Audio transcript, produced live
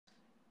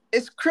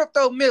It's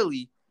Crypto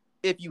Millie.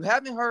 If you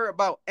haven't heard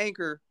about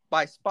Anchor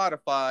by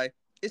Spotify,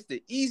 it's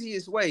the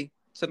easiest way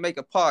to make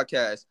a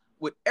podcast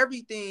with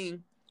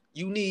everything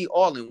you need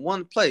all in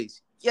one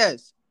place.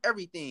 Yes,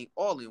 everything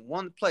all in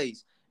one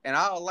place. And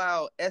I'll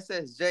allow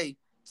SSJ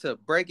to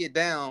break it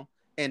down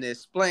and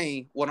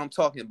explain what I'm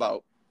talking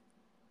about.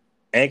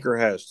 Anchor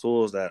has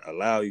tools that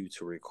allow you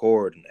to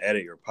record and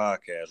edit your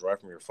podcast right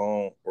from your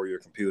phone or your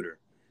computer.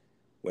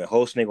 When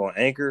hosting on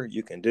Anchor,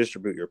 you can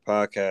distribute your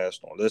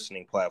podcast on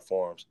listening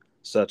platforms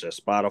such as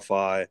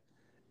Spotify,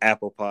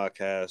 Apple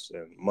Podcasts,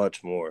 and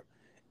much more.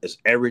 It's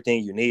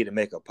everything you need to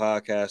make a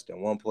podcast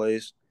in one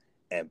place.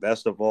 And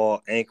best of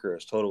all, Anchor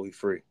is totally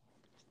free.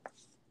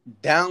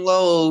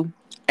 Download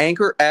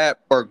Anchor app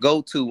or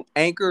go to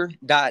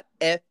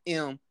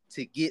anchor.fm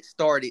to get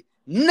started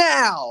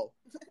now.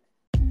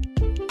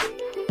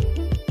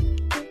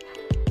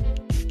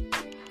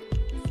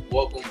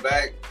 Welcome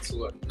back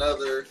to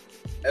another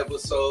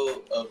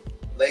episode of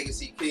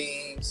Legacy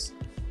Kings,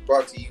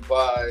 brought to you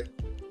by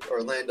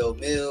Orlando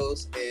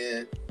Mills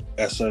and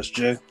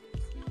SSJ.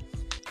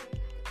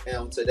 And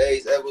on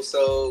today's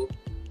episode,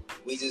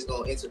 we just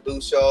gonna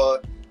introduce y'all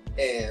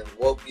and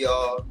welcome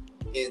y'all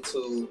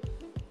into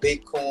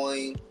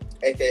Bitcoin,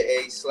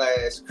 aka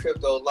 /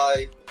 crypto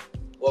life.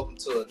 Welcome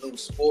to a new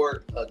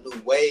sport, a new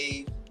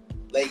wave,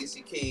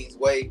 Legacy Kings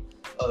way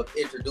of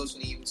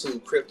introducing you to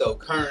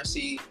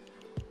cryptocurrency.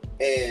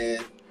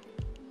 And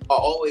I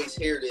always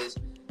hear this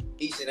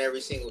each and every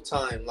single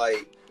time,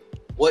 like,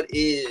 what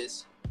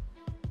is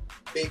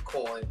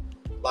Bitcoin?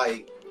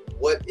 Like,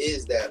 what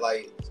is that?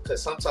 Like,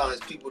 because sometimes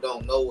people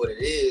don't know what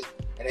it is,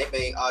 and their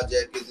main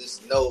object is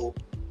just know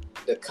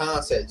the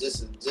concept,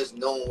 just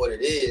knowing what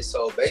it is.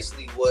 So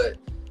basically what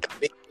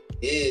Bitcoin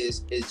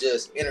is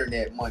just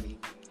internet money.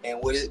 And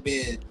with it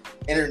being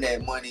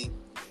internet money,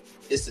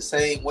 it's the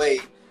same way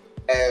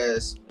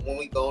as when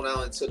we go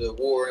down into the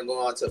war and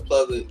go out to the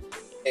public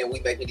and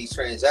we making these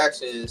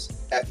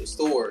transactions at the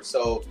store.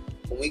 So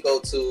when we go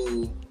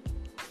to,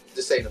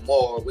 just say the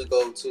mall, we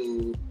go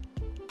to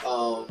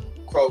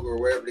Kroger,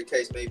 wherever the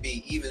case may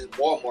be, even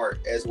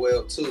Walmart as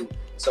well too.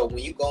 So when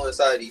you go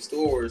inside these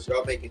stores,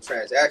 y'all making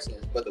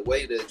transactions, but the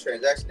way the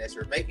transaction that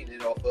you're making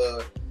it off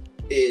of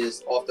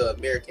is off the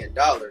American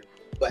dollar.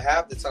 But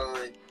half the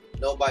time,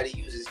 nobody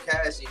uses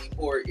cash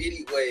anymore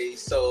anyway.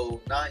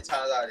 So 9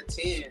 times out of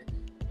 10,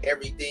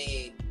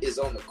 everything is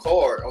on the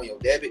card, on your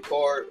debit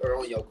card or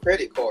on your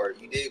credit card.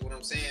 You dig what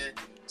I'm saying?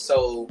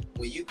 So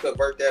when you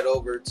convert that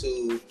over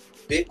to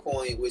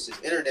Bitcoin, which is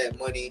internet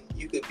money,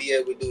 you could be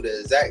able to do the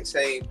exact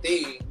same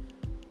thing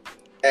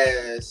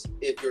as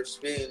if you're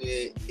spending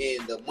it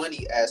in the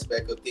money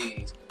aspect of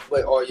things.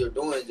 But all you're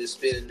doing is just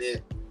spending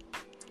it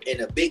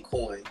in a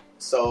Bitcoin.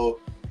 So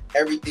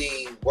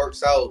everything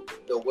works out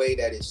the way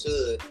that it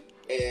should.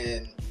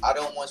 And I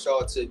don't want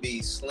y'all to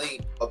be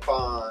sleep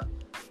upon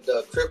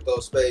the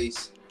crypto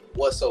space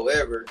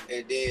whatsoever.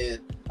 And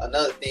then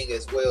another thing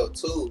as well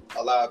too,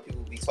 a lot of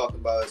people be talking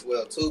about as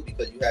well too,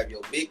 because you have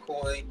your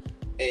Bitcoin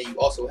and you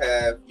also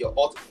have your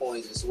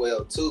altcoins as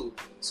well too.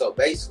 So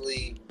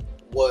basically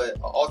what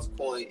an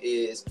altcoin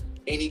is,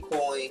 any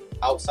coin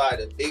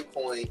outside of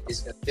Bitcoin is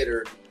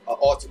considered an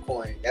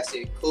altcoin. That's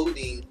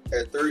including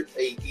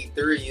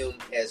Ethereum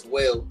as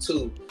well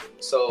too.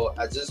 So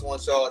I just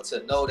want y'all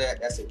to know that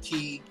that's a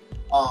key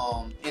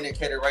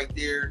indicator right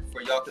there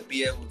for y'all to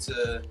be able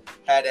to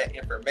have that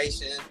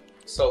information.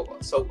 So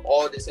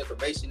all this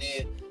information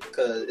in,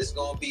 because it's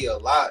gonna be a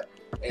lot,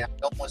 and I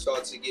don't want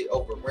y'all to get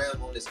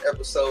overwhelmed on this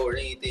episode or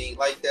anything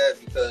like that,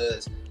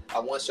 because I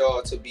want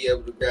y'all to be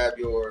able to grab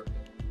your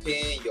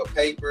pen, your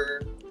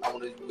paper. I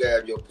want to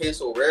grab your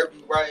pencil, wherever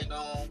you writing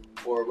on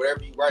or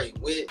whatever you writing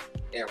with,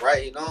 and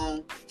writing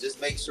on. Just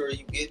make sure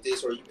you get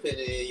this, or you put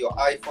it in your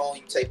iPhone,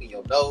 you taking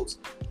your notes.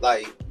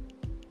 Like,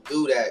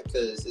 do that,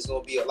 because it's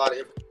gonna be a lot of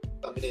information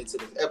coming into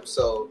this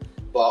episode.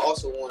 But I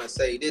also want to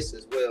say this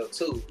as well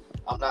too.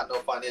 I'm not no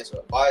financial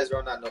advisor.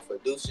 I'm not no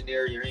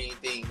fiduciary or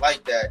anything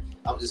like that.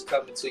 I'm just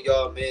coming to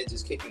y'all, man,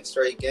 just kicking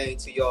straight game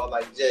to y'all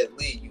like Jet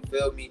Li. You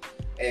feel me?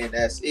 And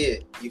that's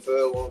it. You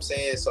feel what I'm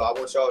saying? So I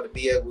want y'all to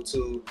be able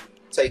to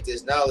take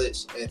this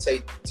knowledge and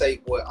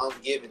take what I'm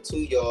giving to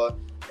y'all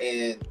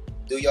and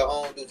do your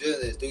own due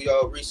diligence, do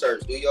y'all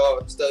research, do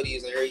y'all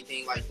studies and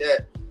everything like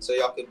that, so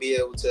y'all can be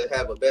able to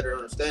have a better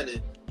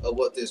understanding of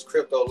what this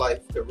crypto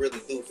life could really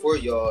do for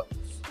y'all.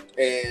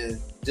 And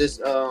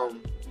just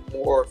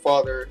more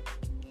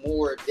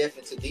depth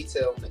into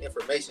detail on the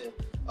information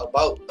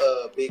about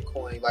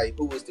Bitcoin, like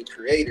who was the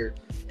creator.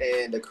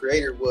 And the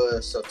creator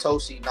was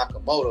Satoshi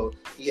Nakamoto.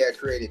 He had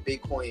created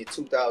Bitcoin in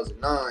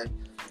 2009,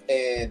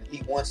 and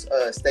he once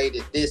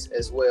stated this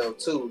as well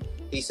too.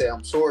 He said,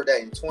 "I'm sure that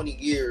in 20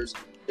 years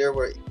there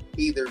will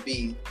either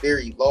be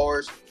very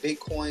large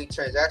Bitcoin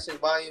transaction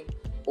volume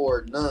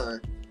or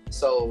none."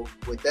 So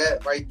with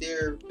that right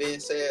there being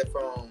said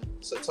from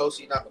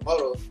Satoshi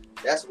Nakamoto,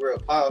 that's real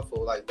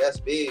powerful. Like, that's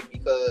big,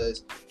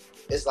 because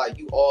it's like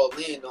you all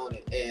in on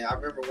it. And I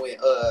remember when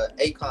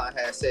Akon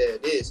had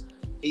said this,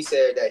 he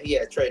said that he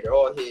had traded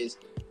all his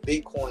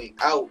Bitcoin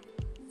out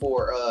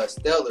for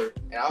Stellar,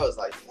 and I was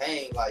like,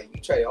 dang, like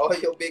you trade all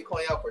your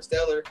Bitcoin out for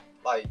Stellar?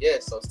 Like,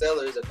 yes. So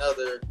Stellar is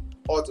another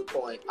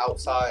altcoin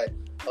outside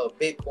of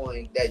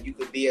Bitcoin that you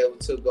could be able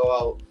to go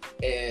out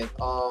and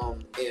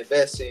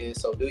invest in.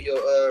 So do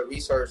your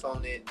research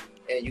on it,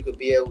 and you could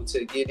be able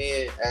to get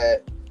in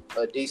at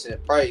a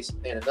decent price.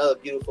 And another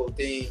beautiful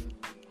thing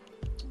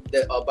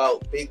that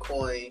about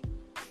Bitcoin,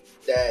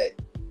 that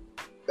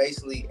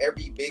basically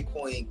every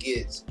Bitcoin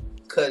gets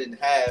cut in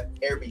half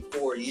every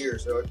 4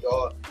 years,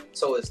 y'all.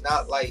 So it's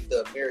not like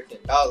the American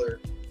dollar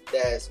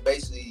that's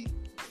basically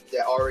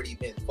that already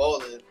been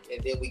falling,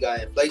 and then we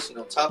got inflation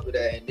on top of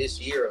that. And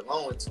this year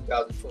alone, in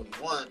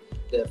 2021,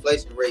 the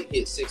inflation rate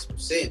hit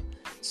 6%.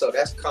 So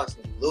that's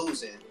constantly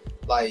losing,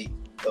 like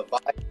the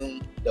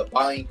volume, the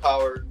buying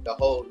power, the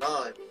whole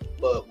nine.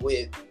 But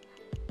with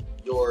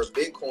your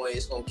Bitcoin,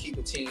 it's gonna keep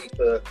continuing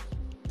to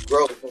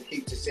grow. It's gonna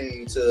keep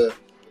continuing to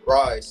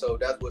rise. So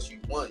that's what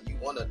you want. You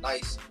want a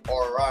nice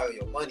ROI on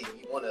your money.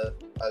 You want a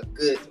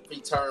good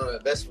return on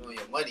investment on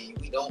your money.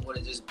 We don't want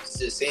to just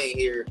sitting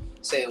here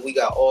saying we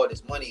got all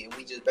this money and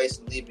we just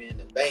basically leaving it in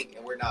the bank,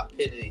 and we're not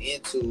putting it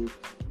into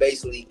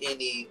basically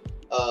any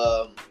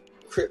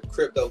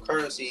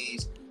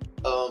cryptocurrencies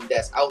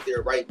that's out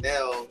there right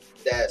now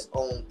that's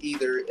on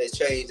either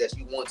exchange that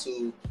you want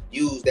to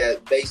use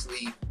that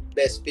basically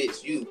best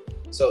fits you.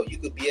 So you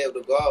could be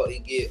able to go out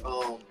and get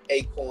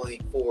a coin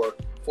for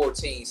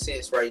 14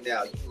 cents right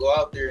now. You can go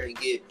out there and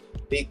get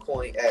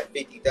Bitcoin at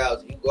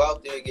 50,000. You can go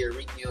out there and get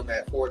Ethereum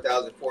at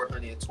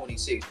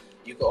 4,426.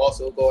 You can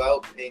also go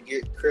out and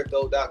get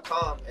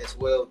crypto.com as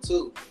well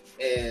too,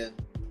 and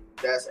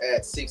that's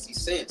at 60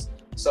 cents.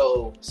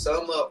 So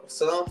some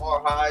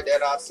are high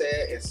that I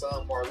said, and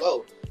some are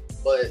low,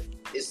 but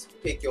it's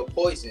pick your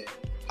poison.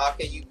 How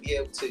can you be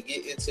able to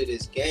get into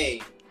this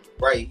game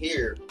right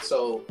here?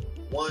 So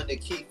one of the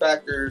key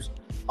factors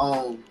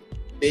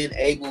being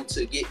able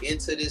to get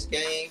into this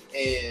game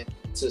and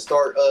to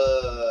start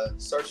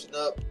searching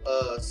up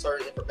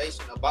certain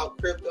information about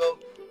crypto,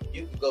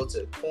 you can go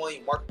to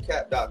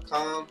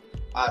coinmarketcap.com.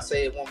 I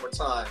say it one more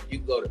time. You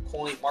can go to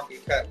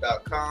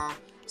coinmarketcap.com,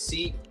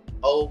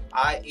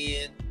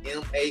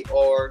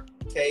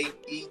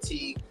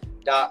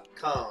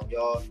 coinmarket.com,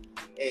 y'all.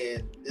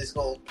 And it's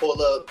going to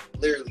pull up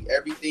literally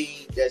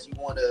everything that you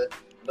want to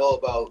know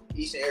about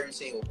each and every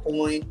single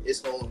coin.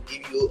 It's going to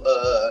give you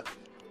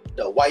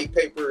the white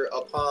paper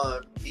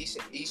upon each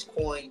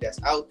coin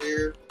that's out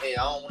there. And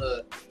I don't want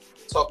to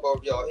talk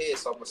over y'all head,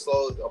 so I'm gonna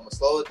slow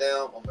it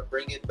down. I'm gonna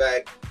bring it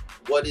back.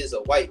 What is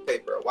a white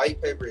paper? A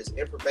white paper is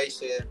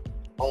information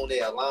on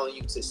it, allowing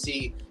you to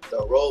see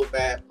the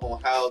roadmap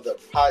on how the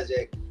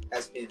project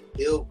has been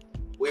built.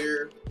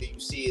 Where do you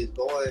see it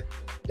going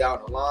down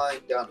the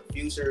line, down the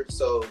future?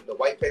 So the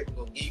white paper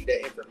will give you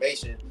that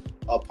information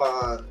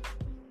upon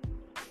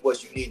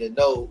what you need to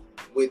know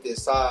with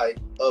inside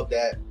of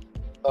that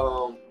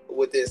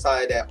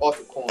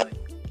altcoin.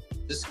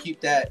 Just keep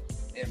that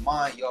in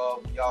mind, y'all.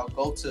 When y'all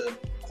go to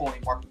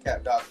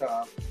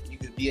coinmarketcap.com, you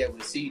could be able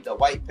to see the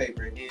white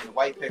paper, and then the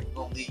white paper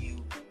gonna lead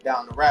you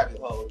down the rabbit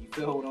hole. You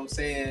feel what I'm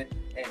saying?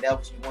 And that's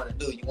what you want to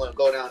do. You want to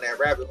go down that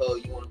rabbit hole.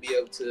 You want to be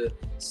able to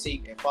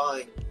seek and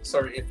find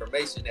certain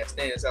information that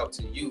stands out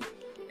to you.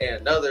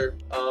 And another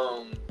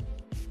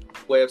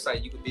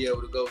website you could be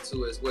able to go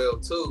to as well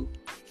too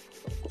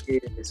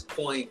is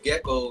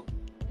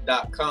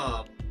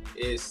CoinGecko.com.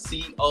 Is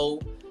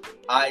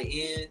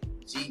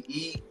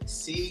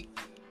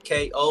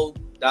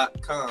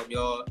CoinGecko.com,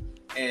 y'all.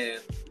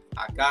 And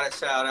I gotta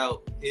shout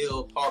out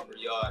Hill Harper,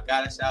 y'all. I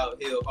gotta shout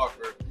out Hill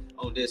Harper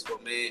on this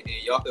one, man.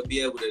 And y'all could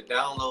be able to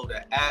download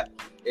the app.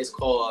 It's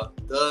called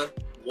The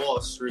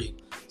Wall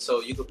Street.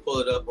 So you could pull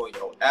it up on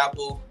your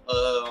Apple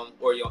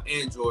or your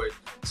Android.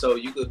 So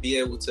you could be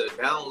able to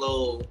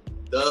download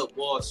The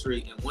Wall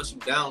Street. And once you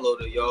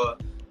download it, y'all,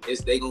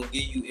 they gonna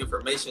give you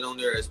information on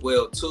there as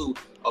well too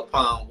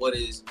upon what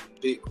is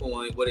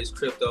Bitcoin, what is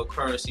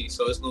cryptocurrency.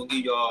 So it's gonna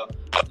give y'all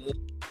more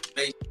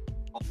information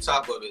on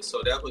top of it.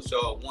 So that's what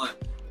y'all want.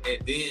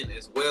 And then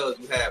as well,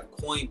 you have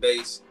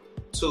Coinbase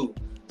too.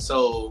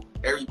 So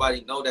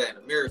everybody know that in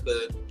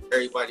America,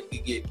 everybody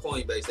could get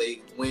Coinbase.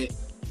 They went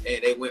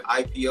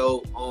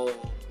IPO on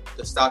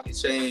the stock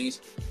exchange,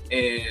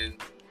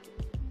 and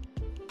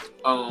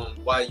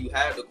while you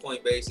have the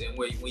Coinbase and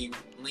when you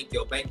link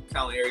your bank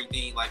account and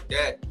everything like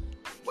that,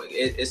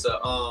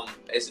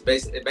 it's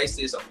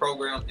basically a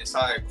program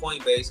inside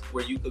Coinbase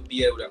where you could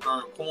be able to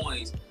earn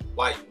coins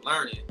while you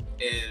learning.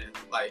 And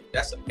like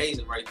that's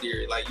amazing right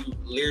there. Like you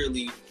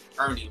literally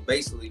earning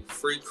basically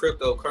free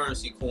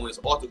cryptocurrency coins,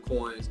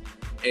 altcoins.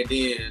 And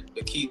then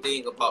the key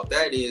thing about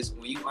that is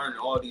when you earn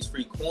all these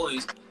free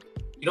coins,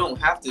 you don't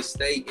have to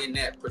stay in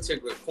that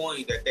particular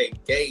coin that they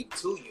gave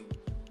to you.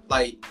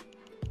 Like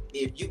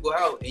if you go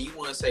out and you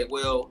want to say,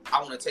 well, I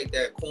want to take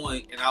that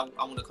coin and I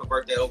want to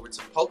convert that over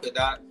to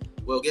Polkadot.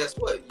 Well, guess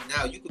what?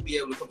 Now you could be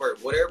able to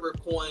convert whatever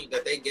coin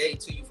that they gave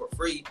to you for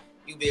free.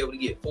 You'll be able to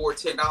get $4 or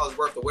 $10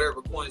 worth of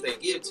whatever coins they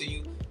give to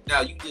you.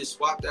 Now you just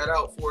swap that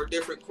out for a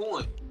different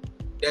coin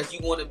that you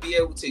want to be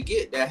able to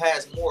get that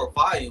has more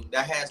volume,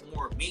 that has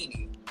more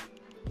meaning.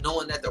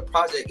 knowing that the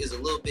project is a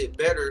little bit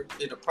better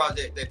than the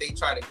project that they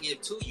try to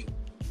give to you.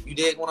 You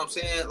dig what I'm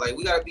saying? Like,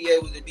 we gotta be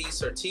able to be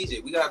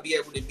strategic. We gotta be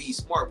able to be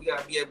smart. We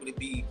gotta be able to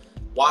be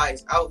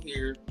wise out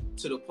here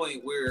to the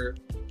point where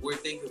we're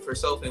thinking for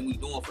self and we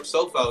doing for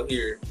self out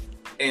here.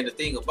 And the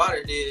thing about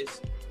it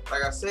is,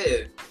 like I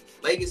said,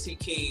 Legacy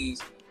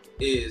Kings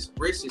is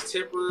rich is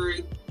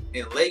temporary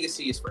and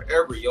legacy is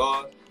forever,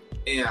 y'all.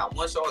 And I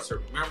want y'all to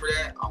remember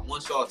that. I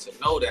want y'all to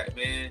know that,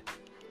 man.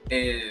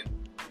 And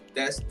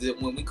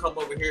when we come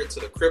over here to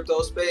the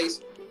crypto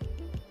space,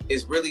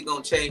 it's really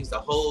gonna change the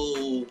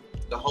whole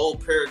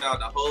paradigm,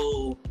 the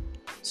whole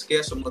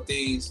schedule of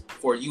things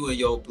for you and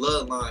your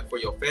bloodline, for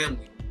your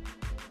family.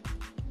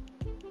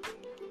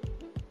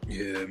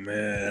 Yeah,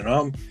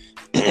 man.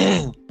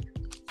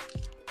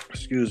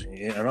 Excuse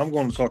me, and I'm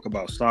going to talk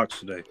about stocks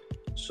today.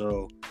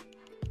 So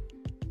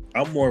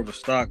I'm more of a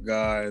stock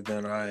guy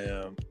than I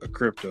am a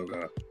crypto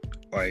guy.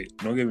 Like,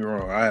 don't get me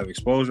wrong, I have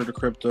exposure to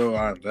crypto,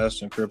 I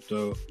invest in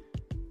crypto,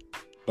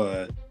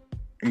 but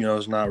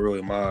it's not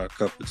really my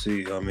cup of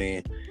tea. I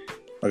mean,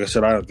 like I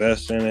said, I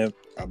invest in it,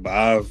 but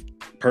I've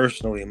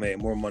personally made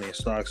more money in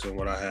stocks than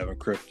what I have in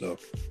crypto.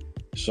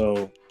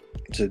 So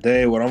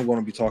today, what I'm going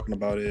to be talking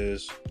about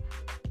is,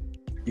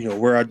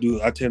 where I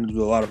tend to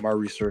do a lot of my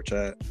research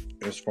at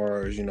as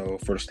far as,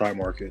 for the stock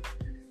market.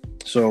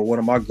 So one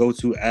of my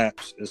go-to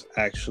apps is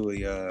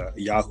actually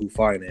Yahoo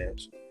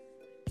Finance.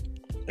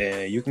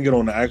 And you can get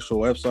on the actual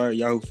website,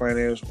 Yahoo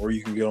Finance, or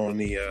you can get on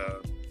the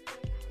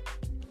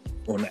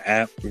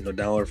app,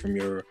 download it from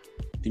your,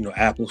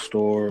 Apple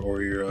Store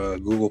or your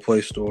Google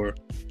Play Store.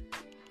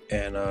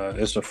 And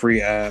it's a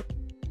free app.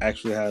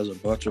 Actually has a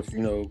bunch of,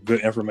 good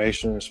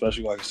information,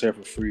 especially, like I said,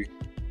 for free.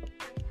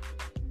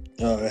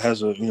 It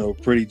has a,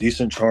 pretty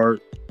decent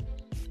chart.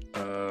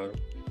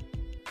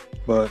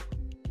 But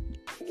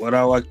what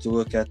I like to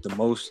look at the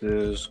most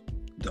is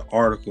the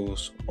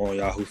articles on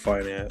Yahoo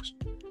Finance.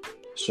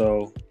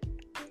 So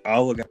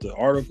I'll look at the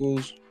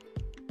articles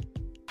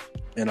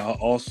and I'll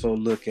also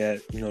look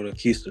at, the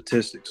key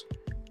statistics.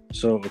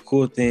 So the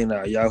cool thing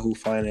that Yahoo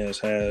Finance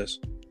has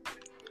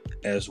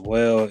as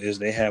well is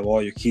they have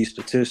all your key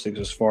statistics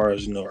as far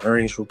as,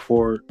 earnings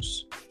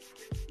reports,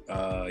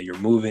 your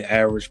moving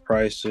average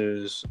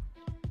prices,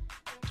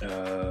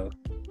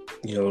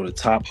 the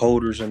top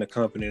holders in the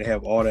company. They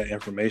have all that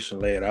information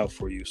laid out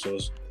for you. So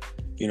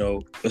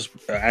it's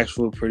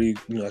actually pretty,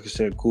 like I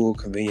said, cool,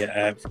 convenient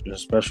app.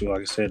 Especially,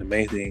 like I said, the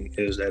main thing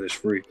is that it's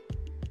free.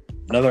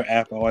 Another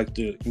app I like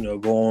to,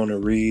 go on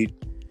and read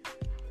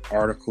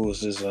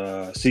articles is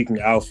Seeking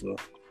Alpha.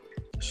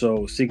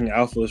 So Seeking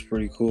Alpha is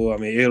pretty cool. I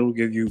mean, it'll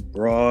give you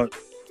broad,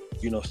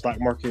 stock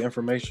market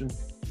information.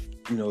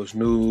 It's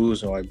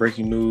news and like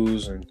breaking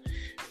news and,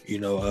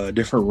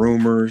 different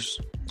rumors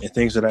and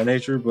things of that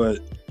nature. But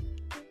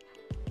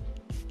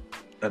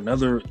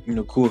another,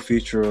 cool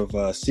feature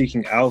of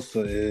Seeking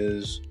Alpha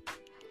is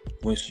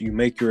once you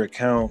make your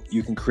account,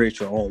 you can create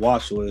your own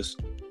watch list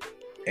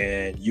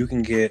and you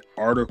can get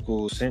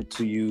articles sent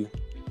to you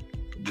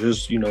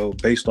just,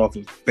 based off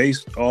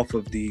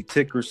of the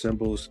ticker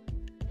symbols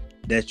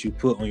that you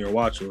put on your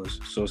watch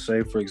list. So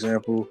say, for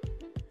example,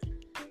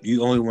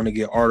 you only want to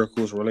get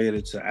articles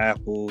related to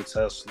Apple,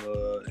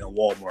 Tesla, and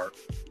Walmart.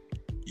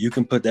 You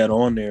can put that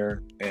on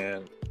there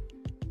and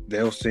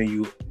they'll send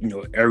you,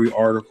 every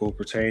article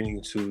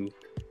pertaining to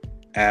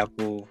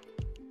Apple,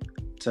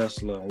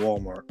 Tesla, and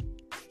Walmart.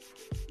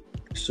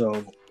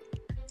 So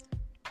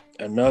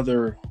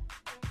another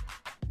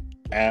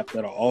app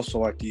that I also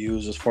like to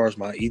use as far as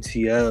my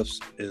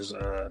ETFs is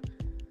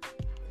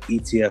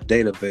ETF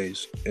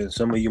database. And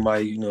some of you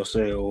might,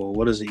 say, well,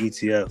 what is an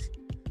ETF?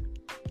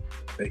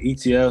 The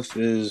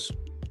ETF is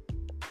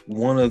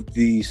one of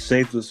the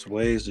safest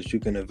ways that you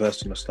can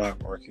invest in the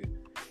stock market.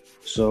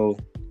 So,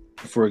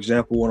 for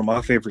example, one of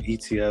my favorite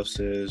ETFs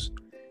is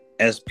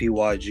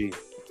SPYG.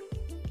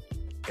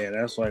 And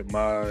that's like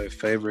my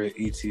favorite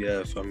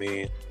ETF. I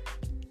mean,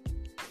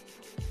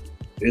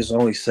 it's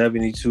only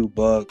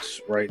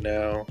 $72 right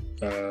now.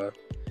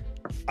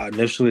 I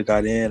initially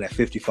got in at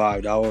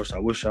 $55. I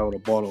wish I would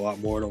have bought a lot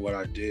more than what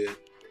I did.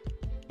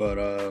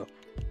 But,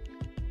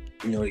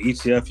 the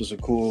ETF is a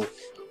cool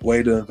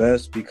way to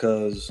invest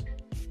because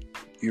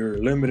you're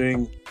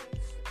limiting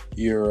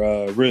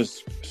your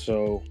risk.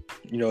 So,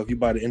 if you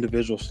buy the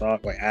individual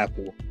stock like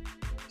Apple,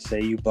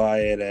 say you buy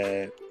it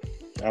at,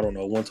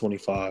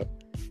 $125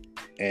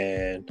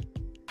 and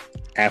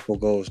Apple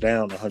goes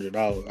down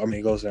 $100. I mean,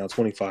 it goes down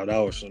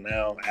 $25. So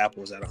now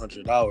Apple's at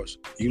 $100.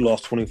 You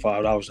lost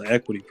 $25 in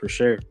equity per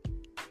share.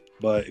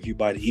 But if you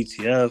buy the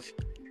ETF,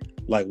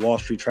 like Wall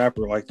Street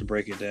Trapper like to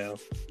break it down,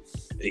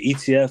 the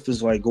ETF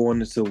is like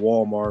going into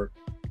Walmart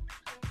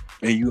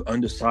and you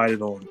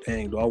undecided on,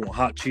 dang, do I want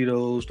hot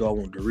Cheetos? Do I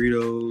want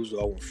Doritos? Do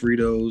I want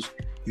Fritos?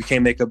 You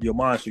can't make up your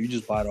mind, so you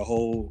just buy the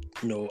whole,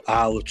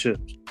 aisle of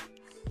chips.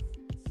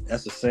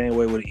 That's the same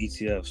way with an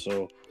ETF.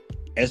 So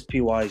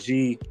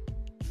SPYG,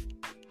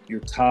 your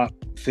top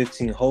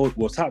 10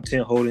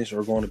 holdings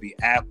are going to be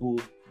Apple,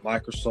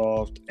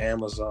 Microsoft,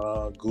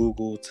 Amazon,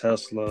 Google,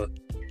 Tesla,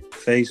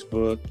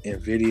 Facebook,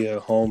 Nvidia,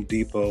 Home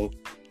Depot,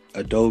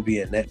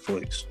 Adobe, and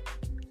Netflix.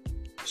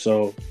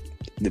 So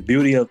the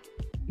beauty of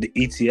the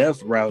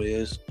ETF route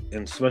is,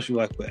 and especially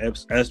like with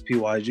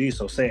SPYG,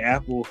 so say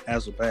Apple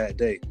has a bad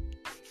day,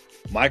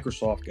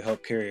 Microsoft can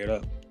help carry it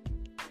up.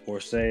 Or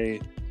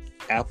say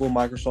Apple and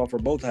Microsoft are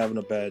both having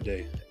a bad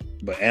day,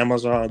 but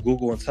Amazon,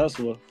 Google, and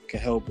Tesla can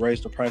help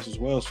raise the price as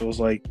well. So it's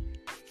like,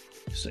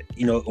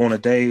 on a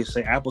day,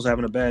 say Apple's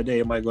having a bad day,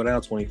 it might go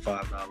down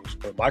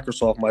 $25, but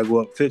Microsoft might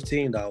go up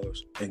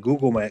 $15, and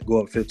Google might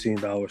go up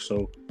 $15.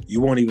 So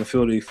you won't even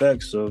feel the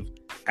effects of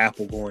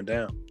Apple going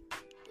down.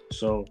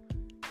 So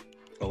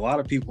a lot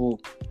of people,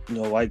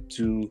 like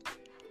to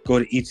go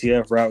the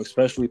ETF route,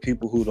 especially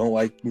people who don't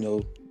like,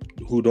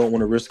 who don't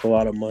want to risk a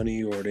lot of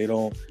money, or they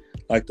don't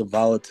like the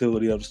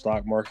volatility of the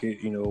stock market,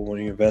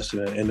 when you invest in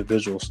an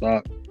individual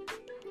stock.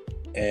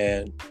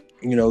 And,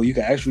 you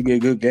can actually get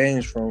good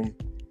gains from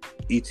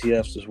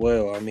ETFs as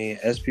well. I mean,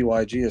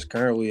 SPYG is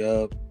currently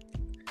up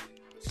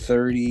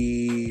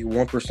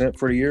 31%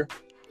 for the year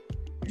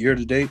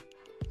to date.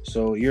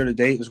 So year to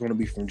date is going to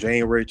be from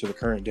January to the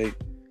current date.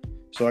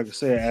 So like I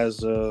said,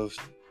 as of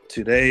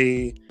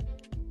today,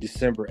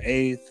 December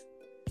 8th,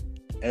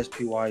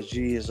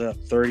 SPYG is up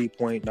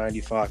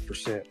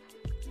 30.95%.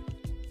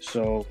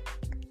 So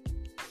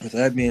with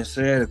that being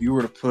said, if you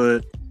were to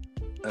put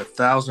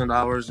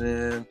 $1,000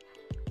 in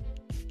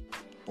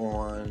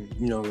on,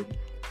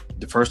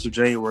 the 1st of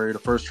January, the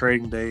first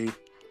trading day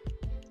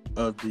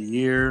of the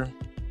year,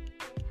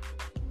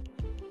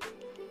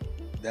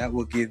 that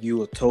will give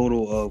you a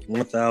total of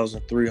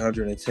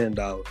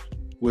 $1,310,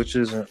 which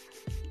isn't,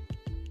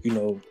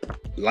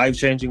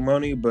 life-changing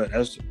money, but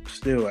that's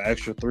still an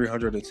extra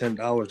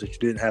 $310 that you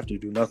didn't have to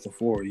do nothing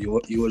for. You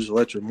just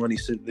let your money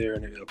sit there,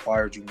 and it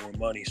acquired you more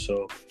money.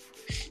 So,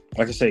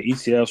 like I said,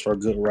 ETFs are a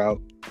good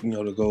route,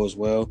 to go as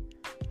well.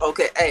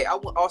 Okay, hey, I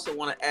also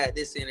want to add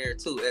this in there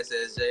too,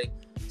 SSJ.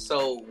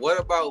 So, what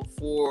about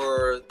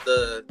for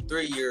the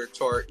 3-year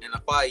chart and a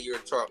 5-year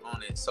chart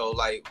on it? So,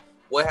 like,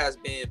 what has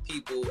been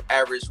people's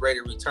average rate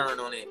of return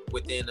on it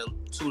within the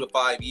 2 to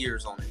 5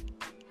 years on it?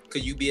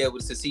 Could you be able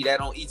to see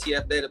that on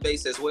ETF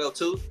database as well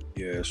too?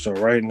 Yeah, so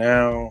right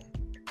now,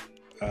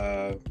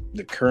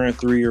 the current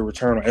 3-year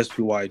return on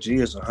SPYG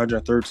is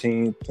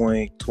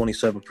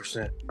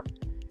 113.27%.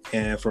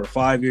 And for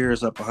 5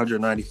 years, up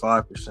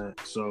 195%.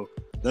 So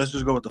let's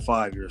just go with the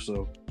 5 years.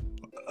 So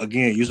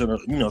again, using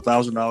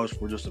 $1,000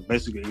 for just a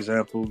basic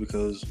example,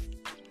 because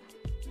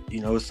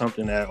it's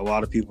something that a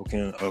lot of people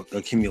can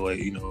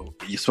accumulate.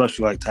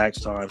 Especially like tax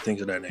time, things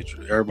of that nature.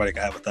 Everybody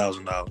can have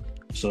 $1,000.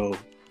 So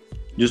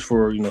just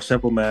for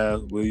simple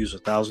math, we'll use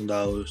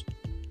 $1,000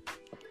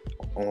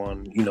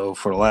 on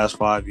for the last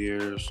 5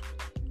 years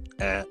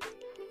at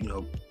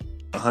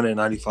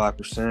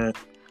 195%.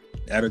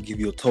 That'll give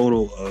you a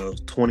total of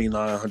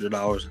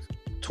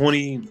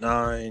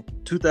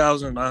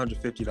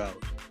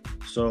 $2,950.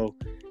 So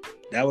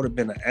that would have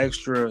been an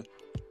extra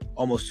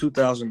almost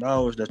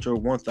 $2,000 that your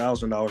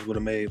 $1,000 would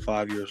have made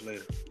 5 years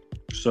later.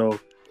 So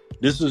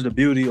this is the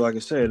beauty, like I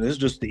said, this is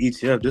just the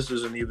ETF. This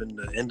isn't even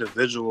the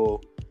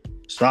individual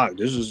stock.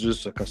 This is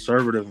just a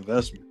conservative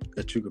investment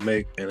that you can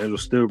make, and it'll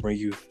still bring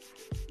you,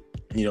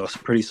 a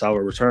pretty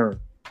solid return.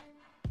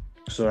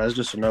 So that's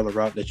just another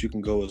route that you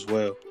can go as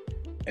well.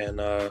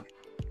 And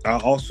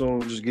I'll also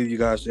just give you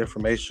guys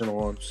information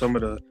on some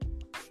of the,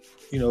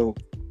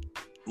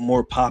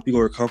 more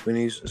popular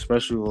companies,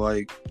 especially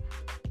like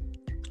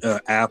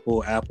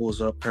Apple. Apple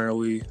is up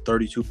currently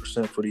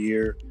 32% for the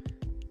year.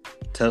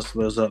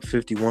 Tesla is up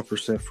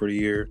 51% for the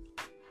year.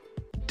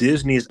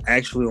 Disney is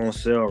actually on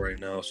sale right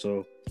now.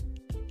 So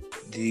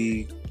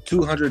the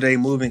 200-day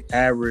moving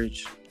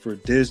average for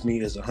Disney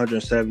is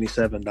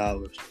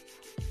 $177.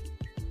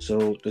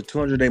 So the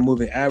 200-day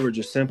moving average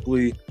is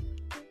simply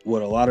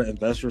what a lot of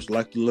investors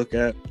like to look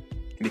at,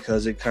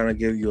 because it kind of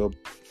gives you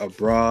a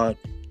broad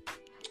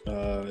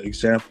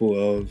example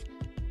of,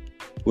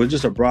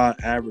 just a broad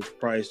average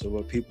price of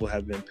what people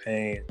have been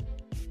paying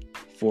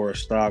for a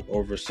stock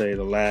over, say,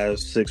 the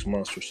last 6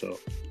 months or so.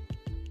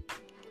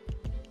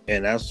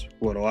 And that's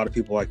what a lot of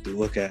people like to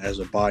look at as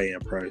a buy-in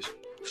price.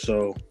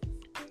 So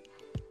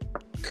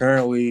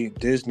currently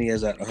Disney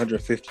is at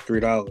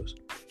 $153.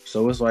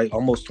 So it's like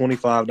almost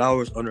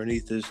 $25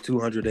 underneath this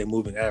 200-day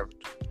moving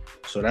average.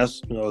 So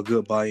that's, a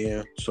good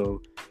buy-in.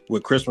 So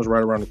with Christmas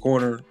right around the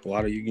corner, a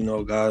lot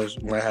of guys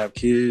might have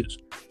kids,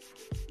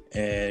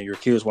 and your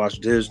kids watch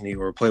Disney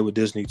or play with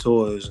Disney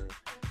toys,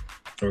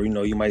 or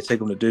you might take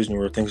them to Disney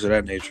or things of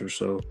that nature.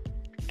 So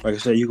like I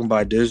said, you can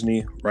buy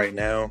Disney right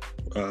now.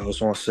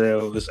 It's on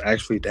sale. It's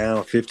actually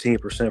down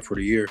 15% for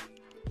the year.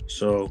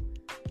 So,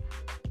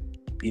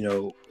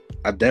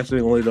 I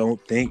definitely don't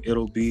think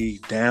it'll be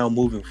down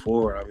moving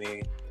forward. I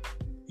mean,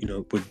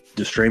 with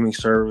the streaming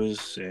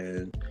service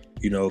and,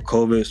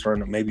 COVID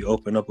starting to maybe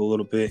open up a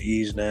little bit,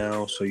 ease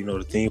down. So,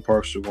 the theme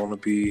parks are going to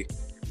be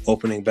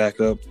opening back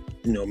up,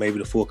 maybe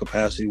to full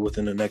capacity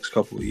within the next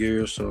couple of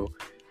years. So,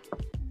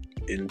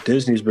 and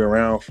Disney's been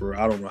around for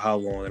I don't know how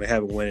long, and they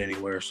haven't went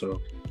anywhere.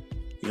 So,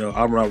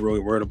 I'm not really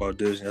worried about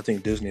Disney. I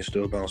think Disney is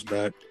still bounced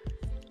back.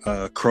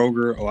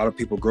 Kroger. A lot of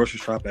people grocery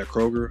shop at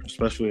Kroger,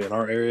 especially in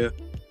our area.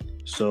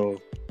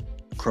 So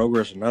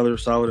Kroger is another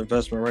solid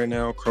investment right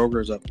now.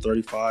 Kroger is up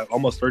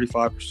almost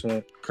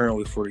 35%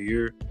 currently for the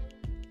year.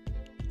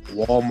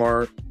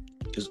 Walmart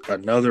is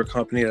another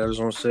company that is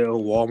on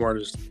sale.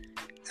 Walmart is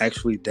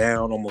actually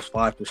down almost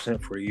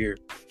 5% for a year.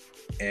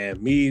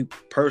 And me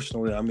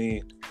personally, I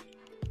mean,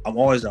 I'm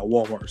always at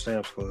Walmart or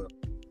Sam's Club.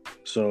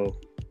 So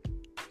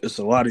it's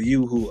a lot of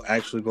you who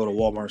actually go to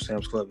Walmart or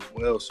Sam's Club as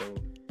well. So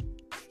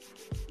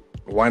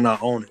why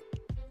not own it?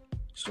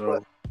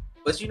 So,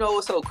 but you know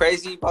what's so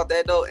crazy about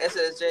that though,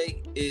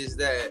 SSJ, is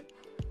that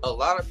a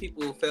lot of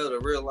people fail to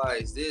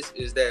realize this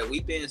is that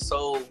we've been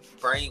so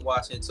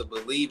brainwashed into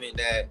believing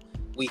that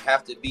we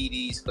have to be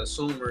these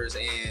consumers,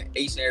 and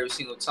each and every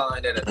single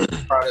time that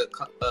a product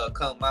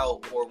come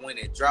out or when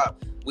it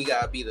drop, we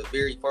gotta be the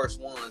very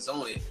first ones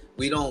on it.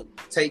 We don't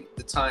take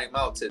the time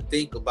out to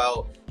think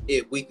about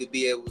if we could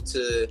be able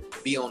to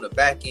be on the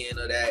back end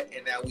of that,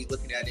 and now we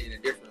looking at it in a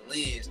different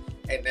lens,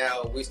 and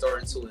now we're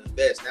starting to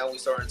invest. Now we're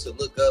starting to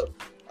look up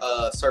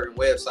certain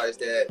websites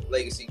that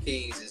Legacy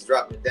Kings is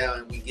dropping down,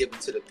 and we give them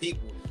to the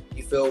people.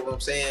 You feel what I'm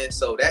saying?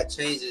 So that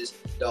changes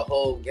the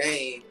whole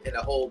game and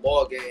the whole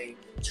ball game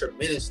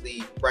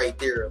tremendously right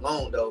there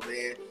alone, though,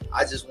 man.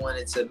 I just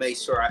wanted to make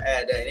sure I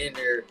add that in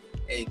there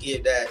and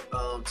give that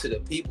to the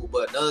people.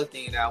 But another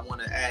thing that I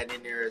want to add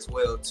in there as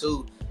well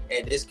too,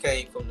 and this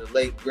came from the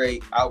late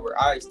great Albert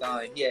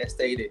Einstein. He had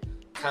stated,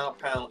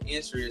 compound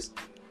interest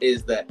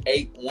is the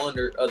eighth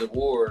wonder of the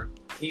world.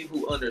 He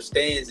who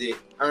understands it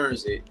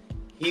earns it.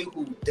 He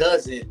who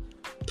doesn't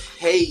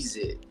pays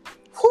it.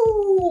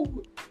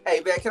 Whoo!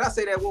 Hey man, can I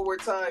say that one more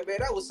time, man?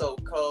 That was so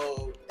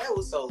cold. That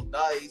was so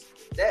nice.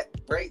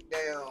 That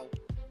breakdown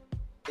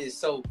is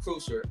so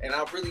crucial, and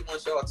I really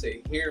want y'all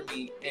to hear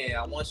me, and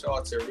I want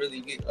y'all to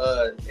really get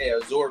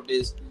absorb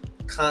this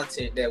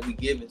content that we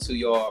giving to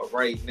y'all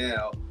right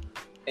now.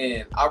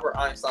 And Albert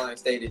Einstein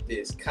stated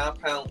this: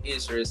 compound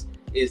interest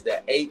is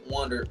the eighth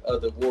wonder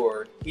of the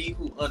world. He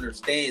who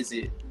understands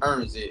it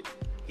earns it.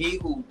 He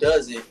who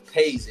doesn't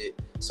pays it.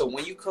 So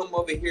when you come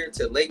over here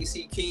to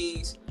Legacy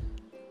Kings,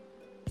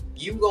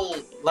 you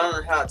gonna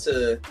learn how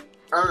to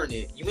earn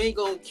it. You ain't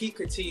gonna keep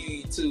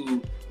continuing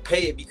to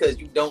pay it because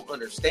you don't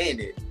understand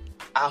it.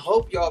 I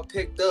hope y'all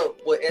picked up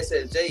what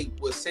SSJ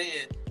was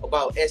saying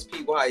about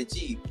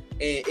SPYG.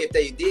 And if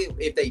they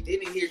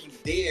didn't hear you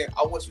then,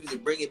 I want you to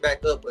bring it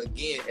back up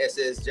again,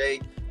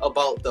 SSJ,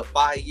 about the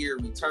 5-year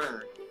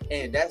return.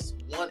 And that's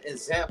one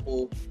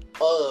example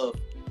of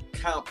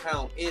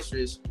compound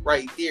interest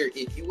right there.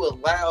 If you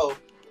allow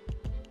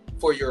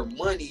for your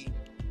money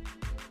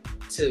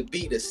to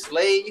be the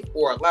slave,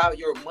 or allow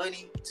your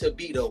money to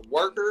be the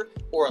worker,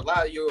 or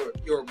allow your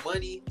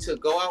money to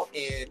go out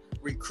and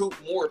recruit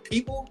more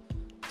people,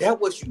 that's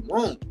what you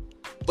want.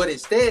 But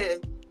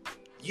instead,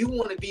 you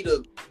want to be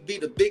the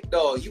big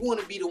dog. You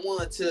want to be the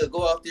one to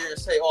go out there and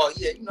say, oh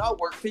yeah, I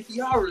worked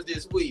 50 hours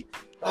this week.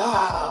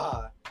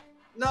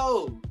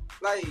 No,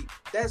 like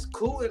that's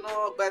cool and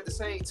all, but at the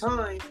same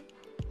time,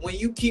 when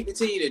you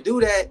continue to do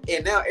that,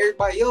 and now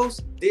everybody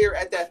else there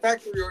at that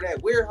factory or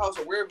that warehouse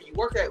or wherever you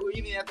work at, or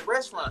even at the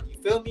restaurant, you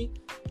feel me?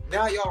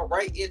 Now y'all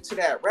right into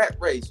that rat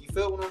race. You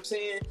feel what I'm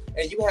saying?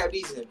 And you have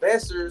these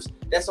investors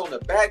that's on the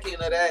back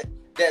end of that,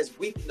 that's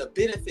reaping the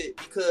benefit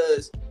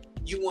because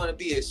you want to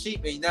be a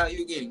sheep, and now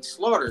you're getting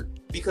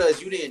slaughtered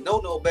because you didn't know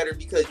no better,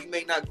 because you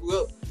may not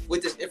grew up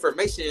with this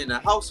information in the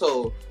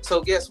household. So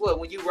guess what?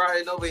 When you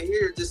riding over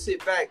here, just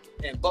sit back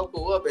and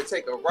buckle up and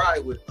take a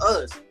ride with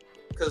us.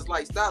 Because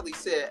like Stolly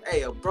said,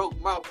 hey, a broke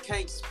mouth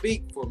can't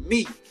speak for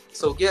me.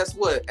 So guess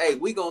what? Hey,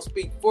 we gonna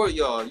speak for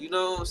y'all. You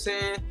know what I'm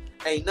saying?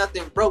 Ain't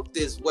nothing broke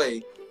this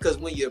way. Because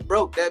when you're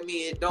broke, that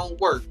means it don't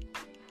work.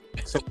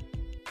 So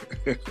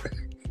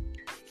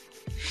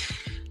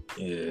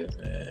yeah,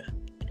 man.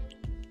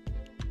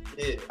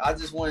 Yeah, I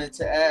just wanted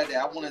to add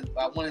that.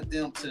 I wanted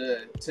them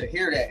to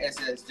hear that,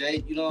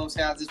 SSJ. You know what I'm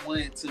saying? I just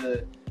wanted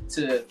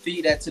to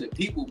feed that to the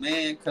people,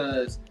 man,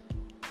 because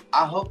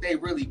I hope they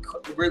really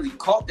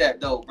caught that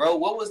though, bro.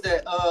 What was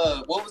that?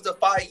 What was the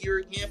 5-year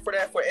again for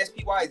that for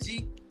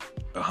SPYG?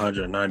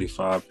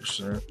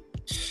 195%.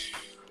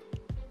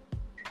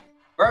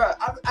 Bro,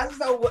 I just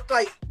know what,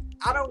 like,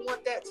 I don't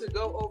want that to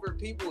go over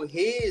people's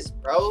heads,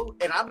 bro,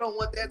 and I don't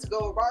want that to go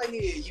over my head.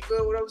 You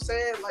feel what I'm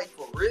saying? Like,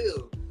 for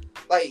real,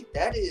 like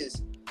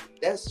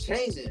that's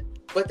changing.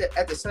 But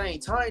at the same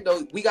time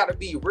though, we got to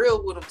be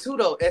real with them too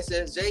though,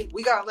 SSJ.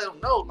 We gotta let them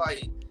know,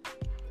 like,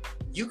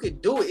 you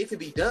could do it. It could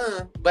be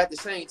done. But at the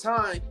same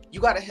time, you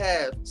got to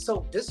have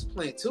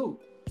self-discipline too.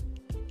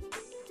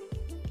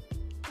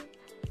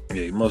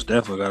 Yeah, you most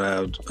definitely got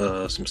to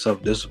have some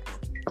self-discipline.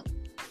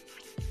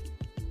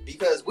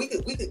 Because we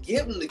could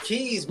give them the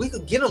keys. We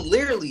could give them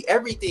literally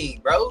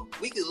everything, bro.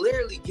 We could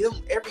literally give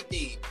them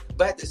everything.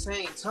 But at the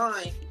same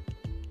time,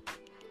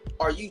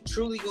 are you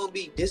truly going to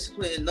be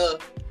disciplined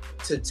enough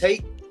to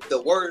take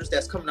the words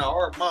that's coming out of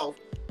our mouth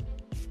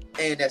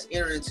and that's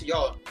entering into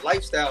your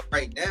lifestyle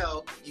right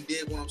now? You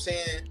did what I'm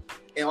saying?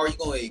 And are you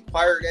going to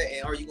acquire that?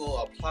 And are you going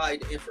to apply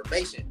the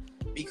information?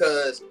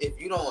 because if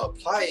you don't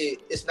apply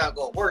it, it's not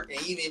going to work.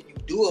 And even if you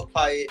do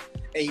apply it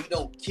and you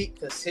don't keep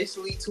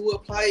consistently to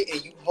apply it,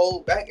 and you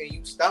hold back and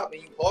you stop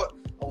and you part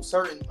on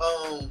certain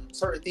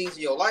things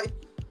in your life,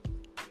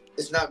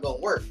 it's not going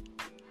to work.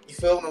 You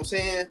feel what I'm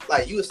saying?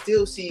 Like, you will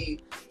still see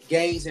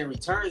gains and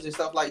returns and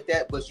stuff like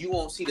that, but you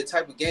won't see the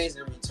type of gains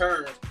and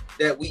returns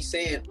that we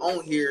saying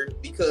on here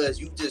because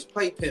you just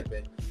play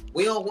pimping.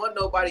 We don't want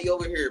nobody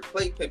over here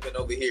play pimping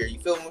over here. You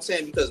feel what I'm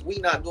saying? Because we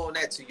not doing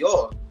that to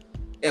y'all,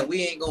 and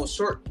we ain't gonna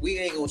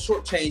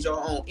shortchange y'all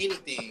on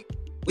anything.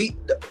 We,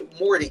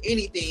 more than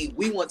anything,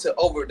 we want to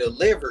over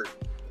deliver.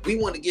 We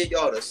want to give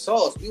y'all the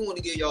sauce. We want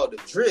to give y'all the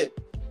drip.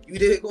 You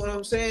dig what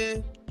I'm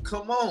saying?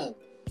 Come on.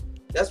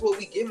 That's what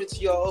we giving to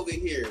y'all over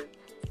here.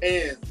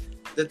 And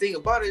the thing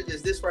about it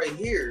is this right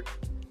here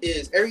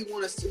is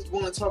everyone is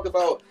going to talk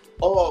about,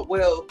 oh,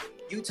 well,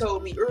 you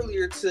told me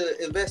earlier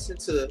to invest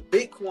into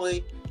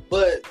Bitcoin,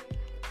 but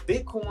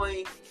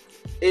Bitcoin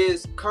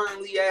is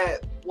currently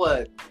at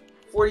what,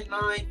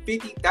 $49,000,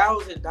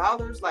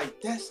 $50,000?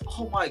 Like, that's,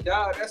 oh my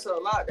God, that's a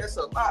lot. That's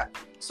a lot.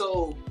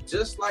 So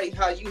just like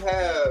how you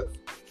have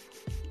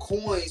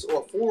coins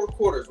or 4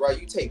 quarters, right?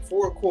 You take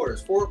 4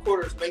 quarters. 4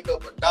 quarters make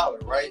up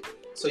 $1, right?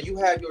 So you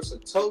have your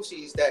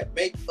Satoshis that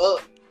make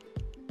up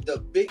the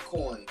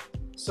Bitcoin.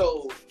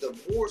 So the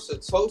more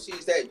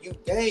Satoshis that you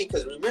gain,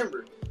 because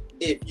remember,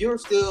 if you're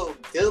still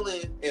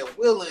dealing and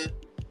willing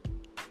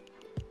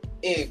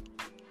in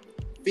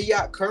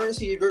fiat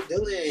currency, if you're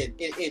dealing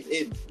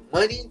in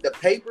money, the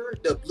paper,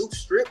 the blue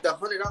strip, the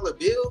 $100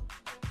 bill,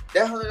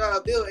 that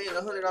 $100 bill ain't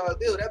a $100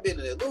 bill. That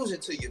been an illusion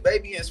to you,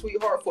 baby and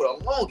sweetheart, for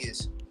the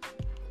longest.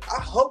 I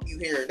hope you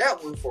hearing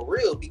that one for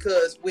real,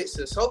 because with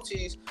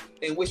Satoshis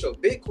and with your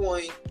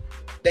Bitcoin,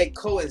 they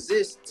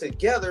coexist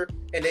together,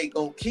 and they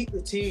gonna keep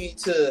continuing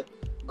to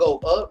go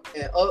up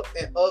and up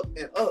and up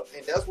and up.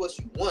 And that's what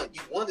you want.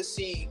 You want to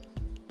see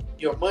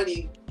your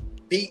money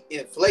beat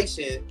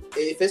inflation.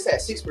 If it's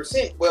at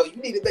 6%, well, you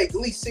need to make at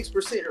least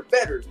 6% or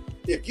better.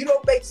 If you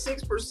don't make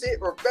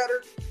 6% or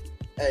better,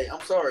 hey,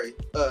 I'm sorry,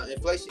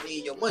 inflation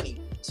ain't your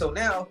money. So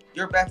now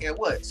you're back at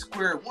what?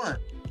 Square one.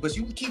 But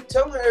you can keep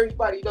telling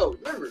everybody though.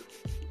 Remember,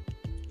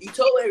 you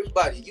told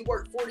everybody you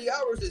worked 40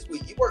 hours this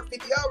week. You worked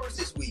 50 hours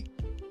this week.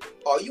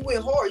 Oh, you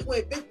went hard. You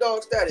went big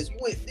dog status. You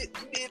did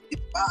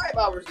 5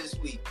 hours this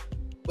week.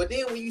 But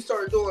then when you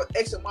started doing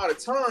X amount of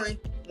time,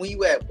 when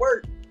you at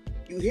work,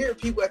 you hear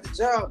people at the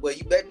job, well,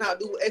 you better not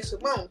do X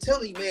amount. I'm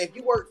telling you, man, if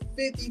you work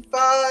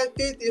 55,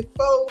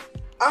 54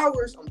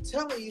 hours, I'm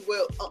telling you,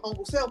 well,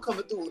 Uncle Sam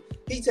coming through,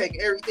 he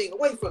taking everything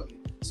away from you.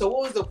 So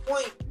what was the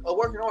point of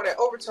working all that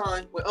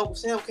overtime when Uncle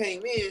Sam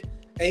came in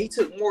and he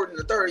took more than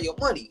a third of your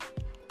money?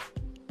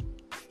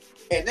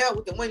 And now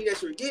with the money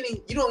that you're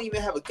getting, you don't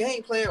even have a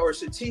game plan or a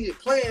strategic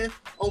plan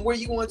on where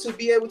you want to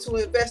be able to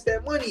invest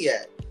that money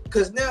at.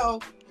 Because now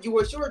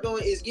what you're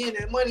doing is getting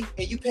that money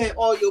and you paying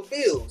all your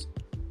bills.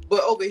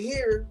 But over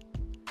here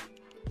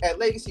at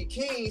Legacy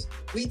Kings,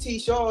 we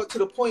teach y'all to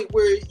the point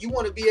where you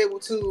want to be able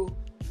to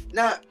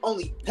not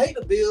only pay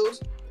the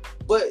bills,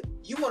 but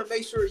you want to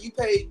make sure you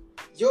pay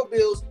your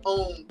bills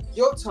on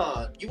your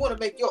time. You want to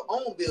make your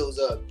own bills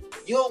up.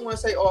 You don't want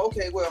to say, oh,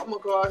 okay, well, I'm going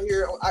to go out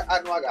here.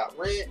 I know I got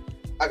rent.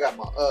 I got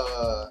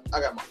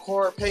my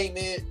car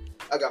payment.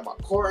 I got my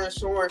car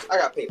insurance. I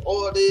got to pay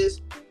all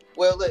this.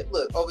 Well,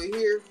 look over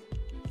here.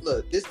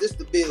 Look, this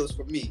the bills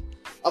for me.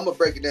 I'm going to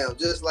break it down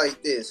just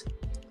like this.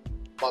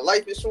 My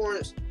life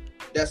insurance,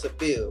 that's a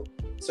bill.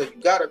 So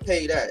you got to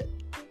pay that.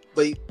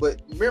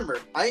 But remember,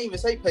 I ain't even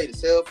say pay the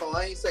cell phone.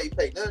 I ain't say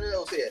pay none of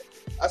those yet.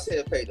 I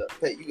said pay.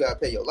 You got to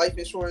pay your life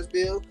insurance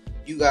bill.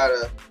 You got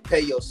to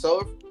pay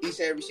yourself each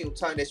and every single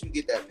time that you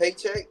get that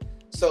paycheck.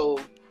 So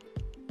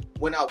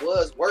when I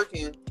was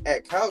working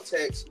at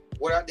Caltex,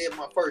 what I did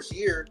my first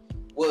year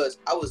was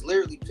I was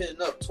literally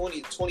pinning up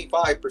 20 to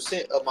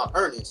 25% of my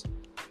earnings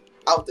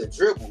out the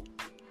dribble.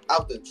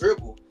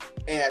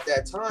 And at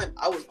that time,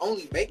 I was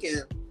only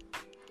making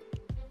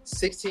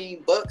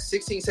 $16,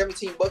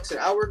 $17 an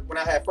hour when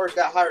I had first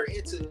got hired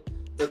into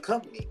the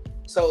company.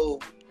 So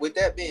with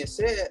that being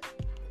said,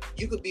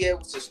 you could be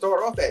able to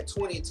start off at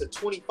 20 to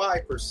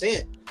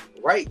 25%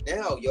 right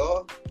now,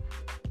 y'all.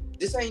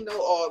 This ain't no,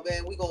 oh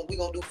man, we gonna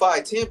do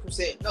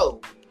 5-10%. No,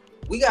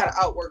 we gotta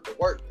outwork the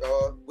work,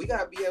 y'all. We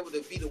gotta be able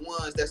to be the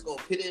ones that's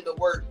gonna put in the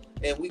work,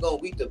 and we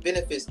gonna reap the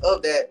benefits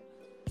of that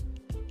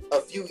a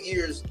few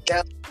years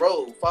down the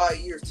road, 5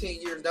 years, 10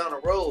 years down the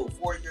road,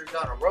 4 years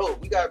down the road.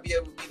 We gotta be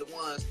able to be the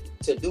ones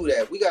to do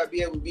that. We gotta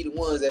be able to be the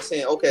ones that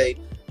saying, okay,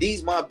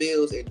 these my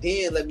bills, and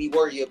then let me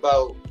worry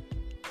about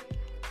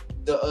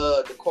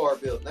the car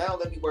bill. Now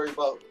let me worry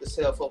about the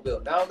cell phone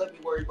bill. Now let me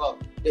worry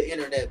about the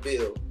internet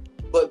bill.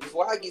 But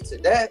before I get to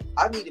that,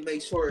 I need to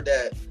make sure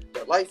that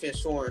the life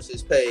insurance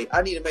is paid.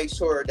 I need to make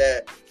sure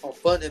that I'm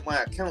funding my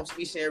accounts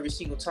each and every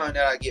single time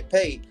that I get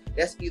paid.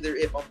 That's either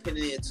if I'm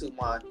putting it into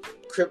my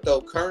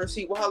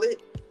cryptocurrency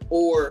wallet,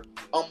 or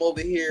I'm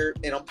over here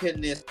and I'm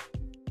putting this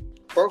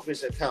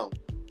brokerage account.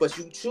 But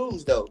you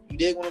choose though. You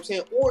dig what I'm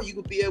saying? Or you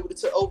could be able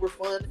to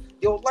overfund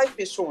your life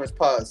insurance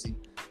policy.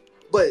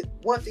 But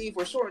one thing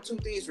for sure, and two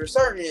things for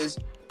certain is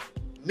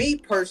me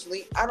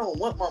personally, I don't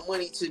want my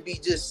money to be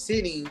just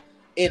sitting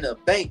in a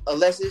bank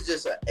unless it's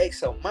just an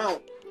X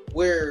amount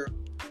where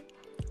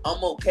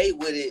I'm okay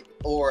with it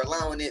or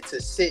allowing it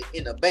to sit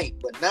in a bank,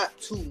 but not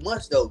too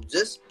much though.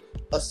 Just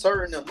a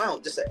certain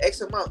amount, just an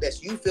X amount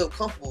that you feel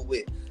comfortable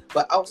with.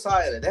 But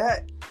outside of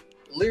that,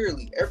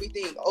 literally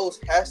everything else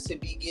has to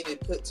be getting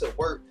put to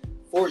work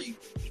for you.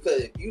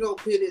 Because if you don't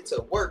put it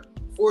to work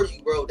for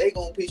you, bro, they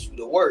gonna put you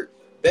to work.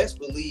 Best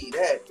believe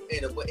that.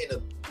 And a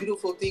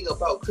beautiful thing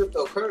about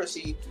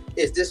cryptocurrency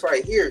is this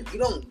right here. You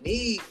don't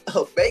need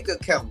a bank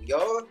account,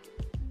 y'all.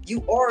 You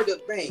are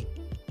the bank.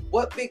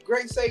 What Big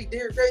Gray say,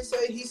 Dear Gray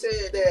say, he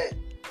said that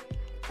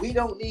we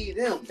don't need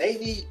them. They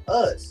need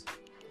us.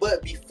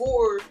 But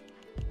before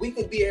we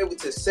can be able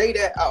to say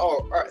that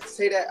out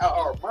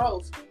our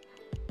mouths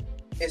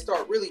and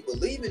start really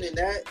believing in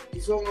that,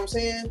 you feel what I'm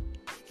saying?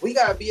 We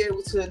gotta be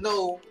able to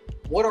know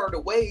what are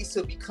the ways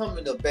to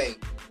becoming a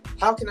bank.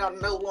 How can I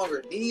no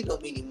longer need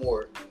them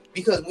anymore?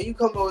 Because when you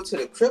come over to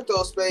the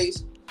crypto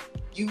space,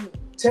 you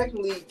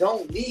technically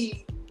don't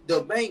need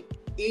the bank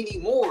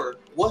anymore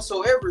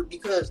whatsoever,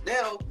 because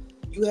now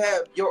you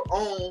have your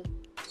own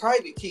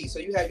private key. So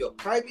you have your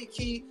private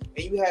key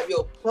and you have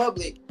your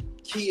public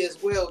key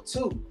as well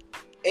too.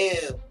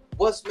 And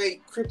what's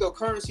made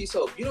cryptocurrency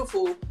so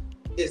beautiful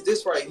is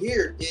this right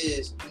here,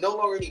 is you no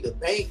longer need a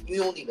bank, you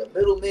don't need a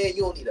middleman,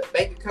 you don't need a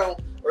bank account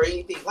or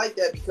anything like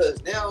that,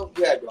 because now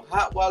you have your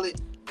hot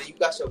wallet and you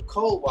got your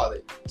cold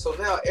wallet. So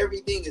now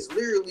everything is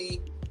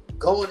literally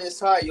going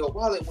inside your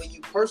wallet when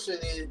you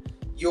purchasing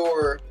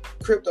your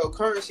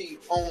cryptocurrency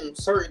on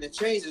certain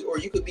exchanges, or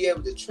you could be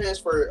able to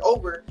transfer it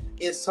over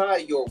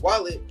inside your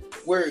wallet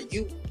where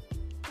you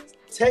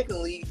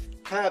technically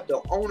have the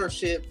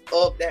ownership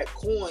of that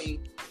coin.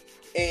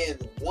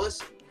 And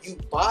once you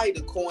buy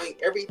the coin,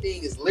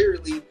 everything is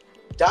literally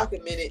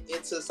documented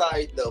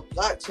inside the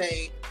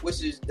blockchain,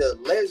 which is the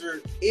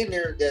ledger in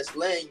there that's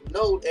letting you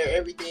know that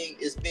everything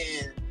is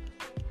being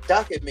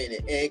documented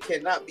and it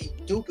cannot be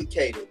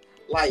duplicated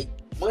like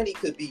money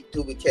could be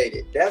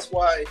duplicated. That's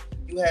why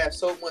you have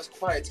so much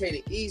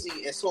quantitative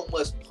easing and so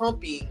much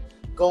pumping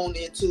going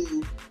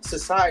into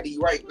society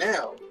right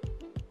now.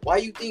 Why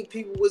you think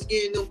people was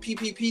getting them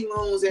PPP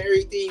loans and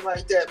everything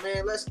like that,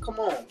 man? Come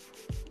on.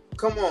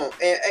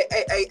 And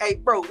hey,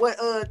 bro, what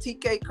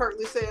TK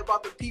Kirtley said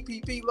about the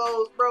PPP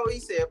loans, bro? He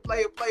said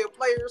player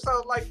or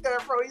something like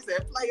that, bro. He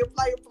said player.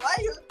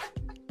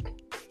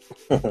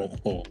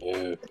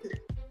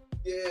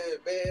 Yeah,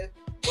 man.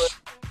 But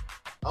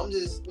I'm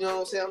just, you know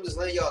what I'm saying? I'm just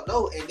letting y'all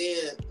know. And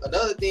then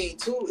another thing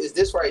too is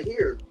this right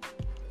here,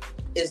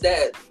 is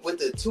that with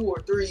the 2 or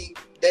 3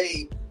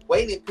 day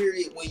waiting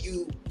period when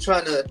you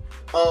trying to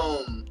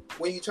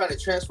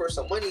transfer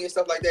some money and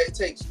stuff like that, it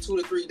takes 2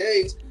 to 3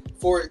 days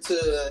for it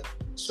to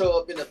show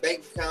up in a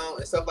bank account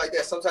and stuff like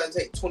that. Sometimes it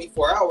takes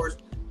 24 hours,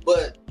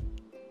 but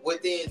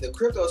within the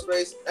crypto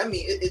space, I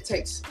mean, it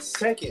takes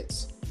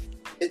seconds.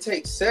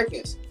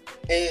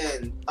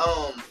 And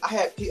I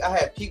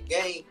had Peep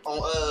Game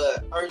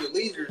on Earn Your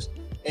Leisures,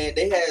 and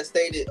they had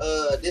stated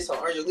this on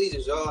Earn Your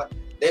Leisures, y'all.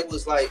 They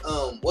was like,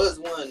 what is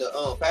one of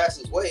the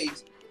fastest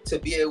ways to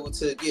be able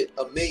to get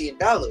 $1 million?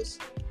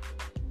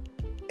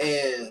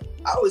 And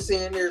I was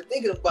sitting there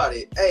thinking about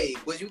it. Hey,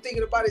 was you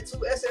thinking about it too,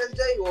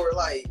 SSJ? Or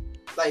like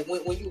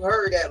when you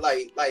heard that,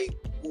 like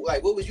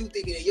what was you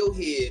thinking in your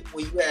head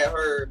when you had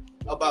heard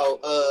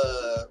about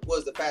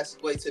what's the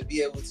fastest way to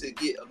be able to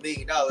get $1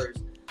 million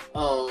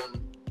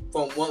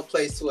from one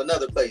place to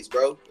another place,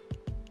 bro?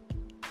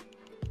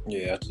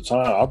 Yeah, at the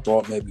time I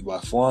thought maybe by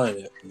flying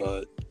it,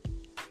 but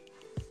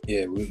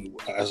yeah,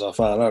 as I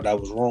found out, that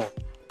was wrong.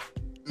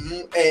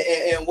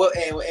 Mm-hmm.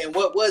 And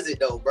what was it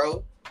though,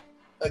 bro?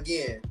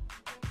 Again,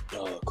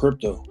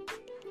 crypto,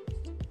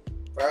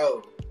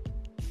 bro.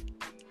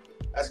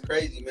 That's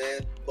crazy,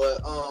 man.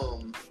 But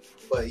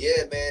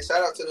yeah, man.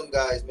 Shout out to them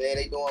guys, man.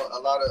 They doing a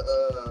lot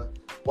of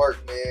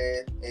work,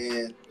 man,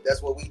 and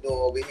that's what we doing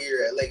over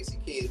here at Legacy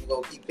Kings. We're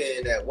gonna keep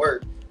paying that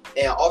work.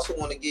 And I also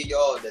want to give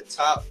y'all the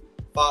top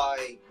 5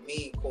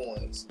 meme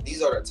coins.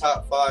 These are the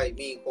top 5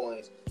 meme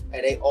coins,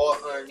 and they all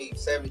underneath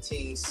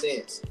 17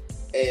 cents.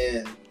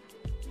 And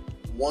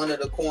one of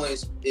the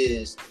coins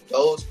is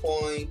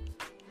Dogecoin.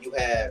 You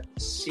have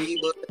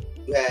Shiba.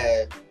 You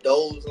have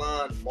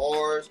Dogecoin,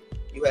 Mars.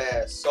 You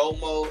have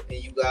Somo,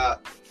 and you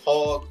got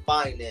Hog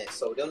Finance.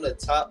 So them the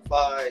top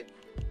 5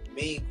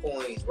 meme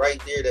coins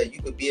right there that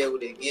you could be able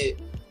to get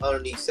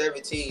underneath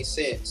 17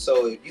 cents.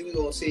 So if you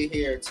gonna sit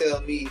here and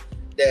tell me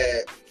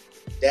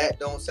that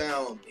don't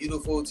sound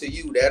beautiful to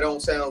you, that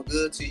don't sound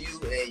good to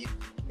you,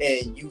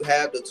 and you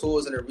have the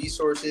tools and the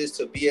resources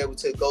to be able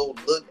to go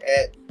look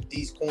at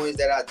these coins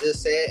that I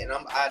just said, and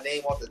I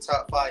name off the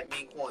top 5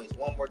 meme coins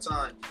one more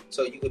time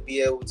so you could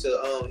be able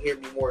to hear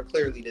me more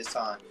clearly this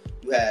time.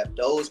 You have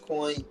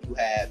Dogecoin, you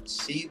have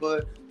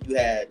Shiba, you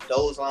have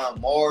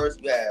Dogecoin Mars,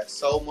 you have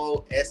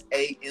Somo,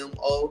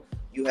 SAMO,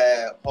 you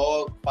have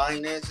Hog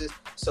Finances.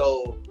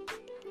 So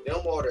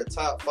them are the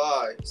top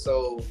 5.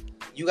 So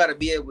you got to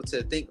be able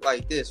to think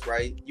like this,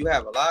 right? You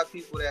have a lot of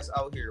people that's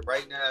out here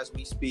right now as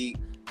we speak.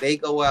 They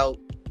go out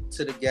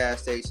to the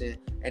gas station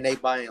and they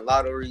buying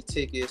lottery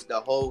tickets, the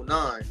whole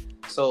nine.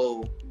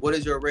 So what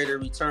is your rate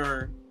of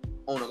return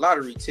on a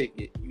lottery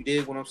ticket? You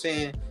dig what I'm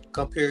saying?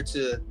 Compared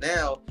to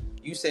now,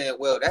 you saying,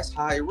 well, that's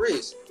high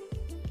risk.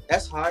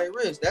 That's high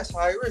risk. That's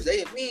high risk.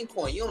 They a meme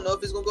coin. You don't know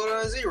if it's gonna go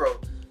down to zero.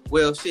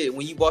 Well, shit,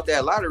 when you bought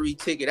that lottery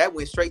ticket, that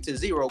went straight to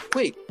zero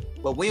quick.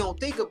 But we don't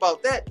think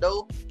about that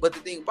though. But the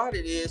thing about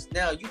it is,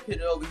 now you put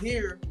it over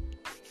here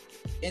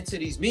into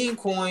these meme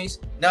coins.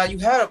 Now you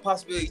had a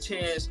possibility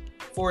chance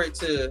for it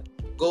to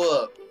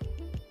go up,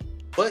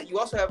 but you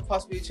also have a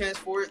possibility chance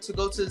for it to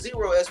go to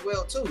zero as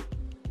well too.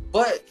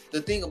 But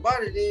the thing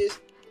about it is,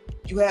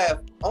 you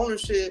have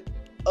ownership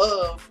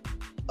of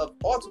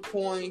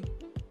Altcoin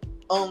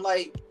on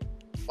like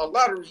a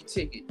lottery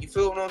ticket. You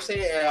feel what I'm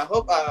saying? And I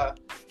hope I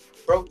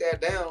broke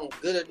that down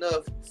good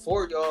enough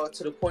for y'all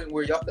to the point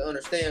where y'all can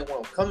understand where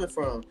I'm coming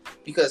from,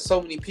 because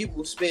so many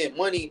people spend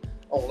money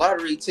on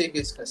lottery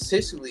tickets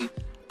consistently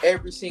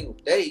every single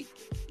day,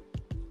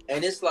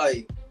 and it's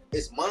like,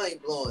 it's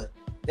mind-blowing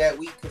that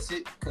we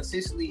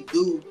consistently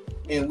do,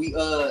 and we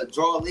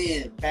draw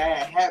in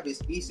bad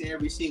habits each and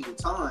every single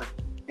time.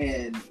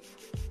 And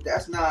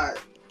that's not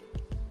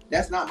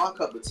my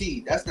cup of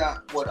tea. That's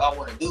not what I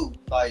want to do,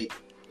 like,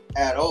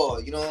 at all.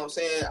 You know what I'm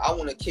saying? I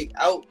want to kick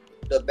out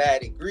the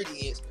bad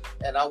ingredients,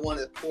 and I want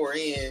to pour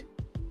in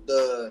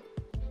the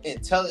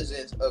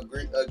intelligence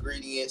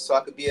ingredients so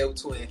I could be able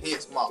to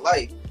enhance my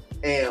life.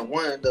 And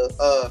one of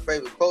the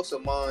favorite quotes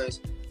of mine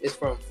is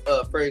from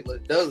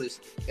Frederick Douglass,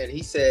 and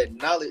he said,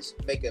 knowledge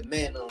make a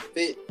man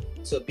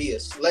unfit to be a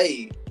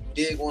slave. You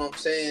dig what I'm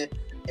saying?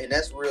 And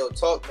that's real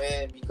talk,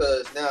 man,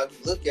 because now if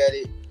you look at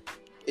it,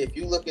 if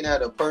you're looking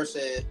at a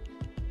person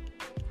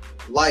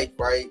life,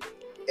 right,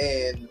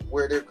 and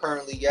where they're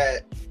currently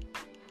at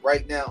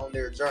right now on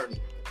their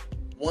journey,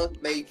 one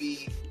may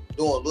be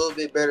doing a little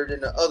bit better than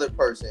the other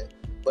person,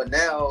 but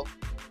now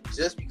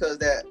just because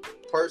that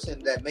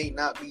person that may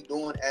not be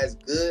doing as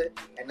good,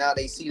 and now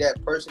they see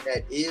that person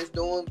that is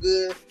doing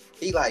good,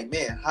 he like,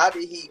 man, how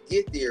did he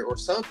get there? Or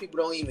some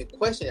people don't even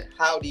question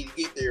how did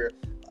he get there.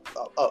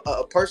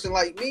 A person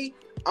like me,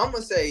 I'm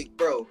gonna say,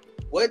 bro,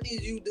 what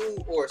did you do?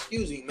 Or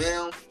excuse me,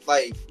 ma'am,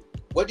 like,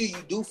 what do you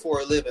do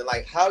for a living?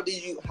 Like, how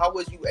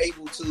was you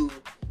able to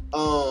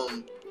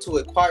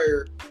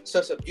acquire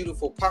such a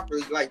beautiful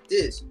property like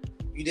this?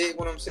 You dig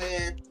what I'm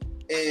saying?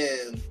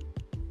 And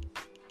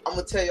I'm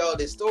gonna tell y'all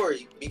this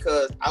story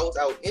because I was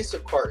out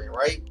Instacarting,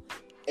 right,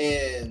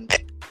 and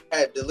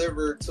had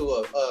delivered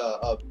to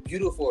a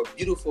beautiful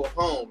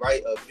home,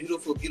 right, a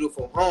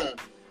beautiful home,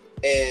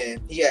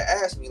 and he had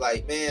asked me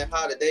like, man,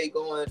 how the day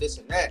going, this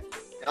and that,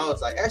 and I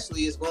was like,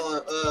 actually, it's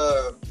going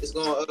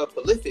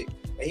prolific,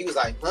 and he was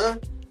like, huh?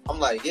 I'm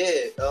like, yeah,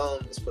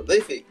 it's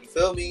prolific, you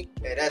feel me?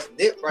 And that's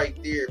Nip right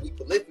there. We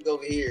prolific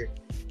over here.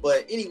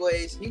 But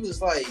anyways, he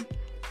was like,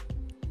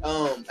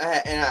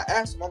 I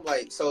asked him, I'm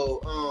like,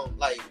 so,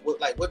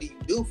 what do you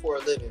do for a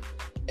living?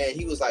 And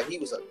he was like, he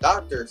was a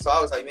doctor. So I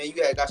was like, man,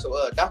 you had got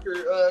your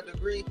doctor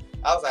degree?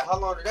 I was like, how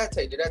long did that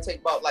take? Did that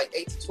take about like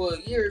 8 to 12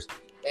 years?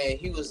 And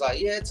he was like,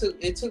 yeah,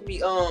 it took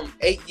me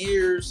 8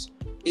 years.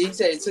 He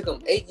said it took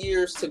him 8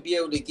 years to be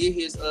able to get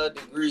his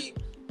degree.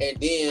 And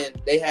then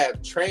they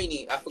have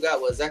training. I forgot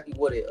exactly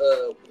what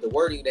the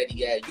wording that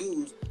he had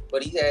used,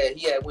 but he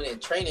had went in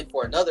training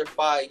for another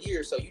 5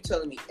 years. So you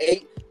telling me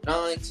 8,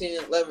 9,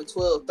 10, 11,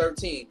 12,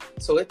 13.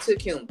 So it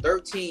took him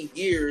 13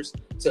 years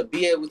to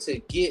be able to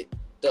get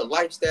the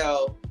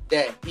lifestyle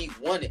that he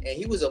wanted. And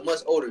he was a much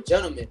older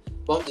gentleman.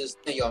 But I'm just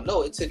letting y'all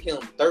know, it took him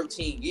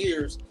 13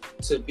 years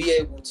to be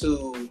able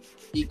to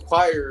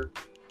acquire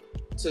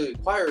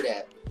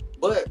that.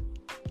 But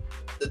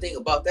the thing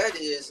about that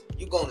is,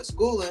 you going to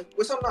schooling,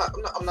 which I'm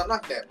not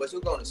knocking that, but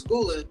you're going to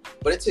schooling,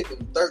 but it took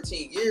him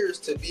 13 years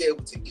to be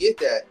able to get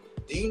that.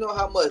 Do you know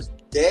how much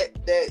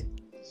debt that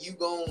you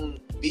gonna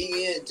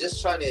be in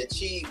just trying to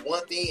achieve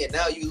one thing, and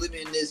now you live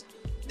in this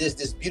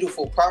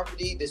beautiful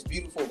property, this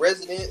beautiful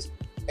residence,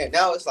 and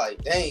now it's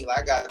like, dang, like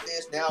I got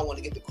this, now I want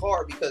to get the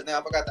car, because now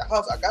if I got the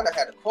house, I gotta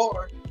have the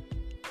car.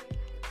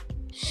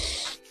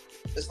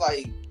 It's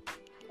like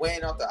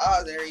weighing out the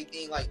odds and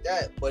everything like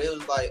that. But it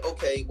was like,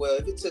 okay, well,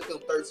 if it took them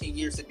 13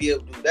 years to be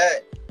able to do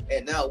that,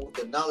 and now with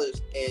the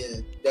knowledge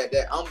and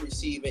that I'm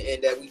receiving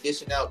and that we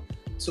dishing out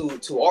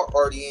to our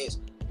audience,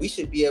 we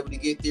should be able to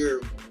get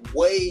there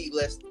way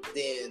less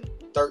than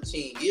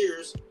 13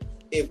 years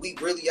if we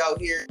really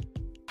out here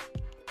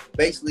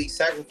basically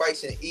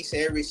sacrificing each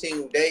and every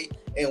single day,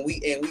 and we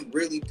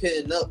really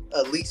putting up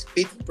at least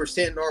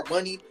 50% of our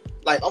money.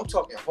 Like, I'm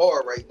talking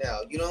hard right now,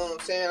 you know what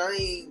I'm saying? I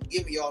ain't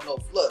giving y'all no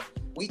fluff.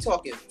 We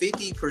talking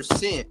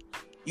 50%.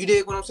 You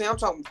dig what I'm saying? I'm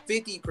talking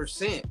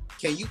 50%.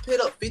 Can you put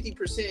up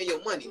 50% of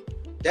your money?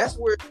 That's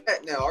where it's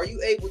at now. Are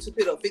you able to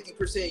put up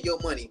 50% of your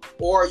money?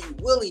 Or are you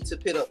willing to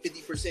put up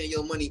 50% of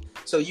your money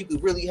so you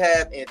could really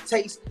have and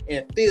taste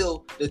and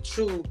feel the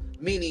true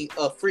meaning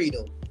of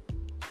freedom?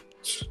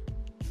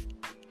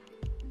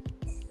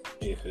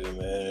 Yeah,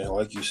 man.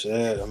 Like you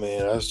said, I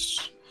mean,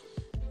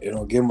 it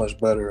don't get much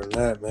better than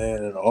that,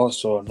 man. And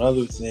also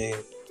another thing,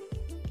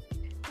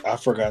 I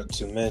forgot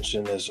to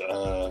mention is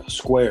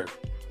Square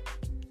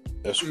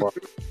as far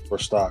for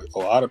stock. A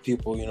lot of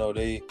people,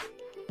 they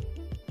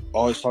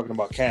always talking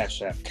about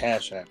Cash App.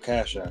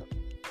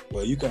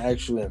 Well, you can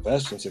actually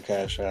invest into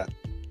Cash App.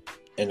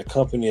 And the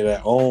company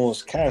that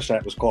owns Cash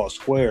App is called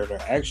Square.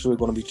 They're actually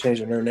going to be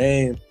changing their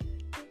name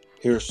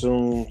here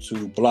soon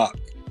to Block.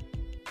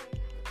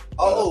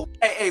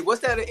 Hey,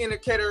 what's that an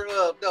indicator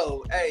of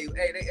though? Hey,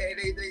 they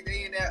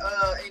in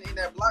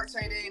that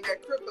blockchain, they in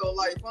that crypto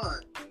life, huh?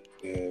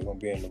 Yeah, they're gonna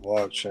be in the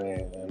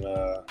blockchain, and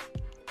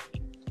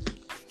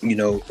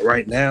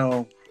right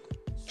now,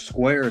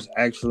 Square is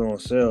actually on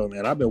sale,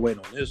 man. I've been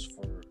waiting on this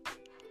for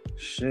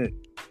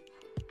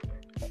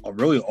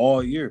really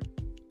all year.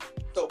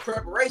 So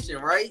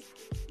preparation, right?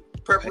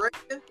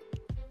 Preparation.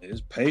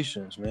 It's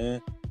patience,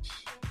 man.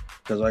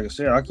 Because like I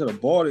said, I could have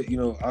bought it.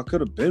 I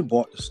could have been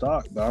bought the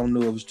stock, but I don't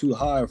know, it was too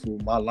high for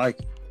my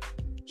liking.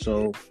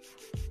 So,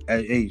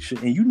 hey,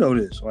 shit, and you know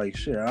this, like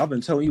shit. I've been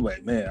telling you,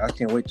 like, man, I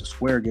can't wait to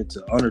Square get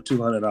to under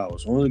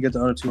 $200. When we get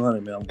to under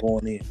 200, man, I'm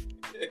going in.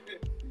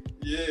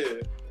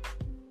 Yeah.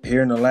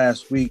 Here in the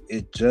last week,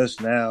 it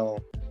just now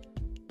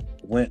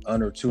went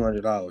under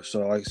 $200.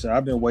 So, like I said,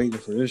 I've been waiting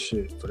for this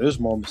shit, for this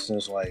moment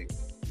since like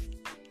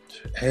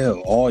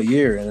hell all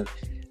year. And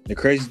the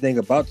crazy thing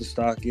about the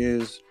stock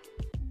is,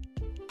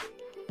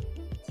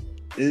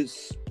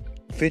 its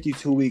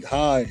 52-week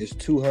high is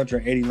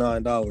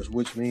 $289,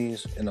 which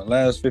means in the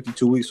last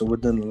 52 weeks or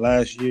within the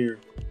last year,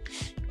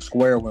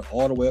 Square went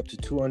all the way up to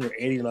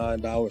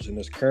 $289 and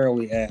is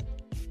currently at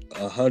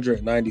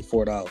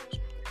 $194.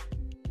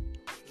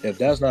 If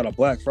that's not a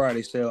Black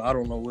Friday sale, I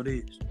don't know what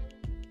is.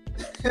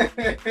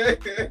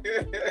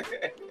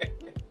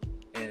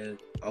 And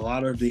a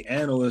lot of the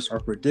analysts are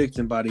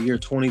predicting by the year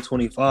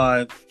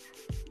 2025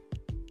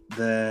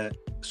 that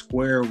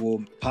Square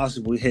will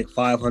possibly hit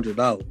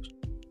 $500.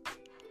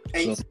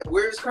 And so,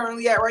 where it's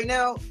currently at right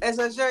now,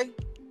 SSJ?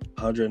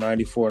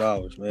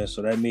 $194, man.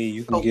 So that means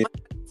you can get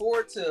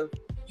forward to,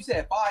 you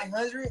said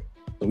 500?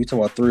 So we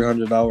talking about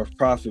 $300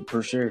 profit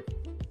per share.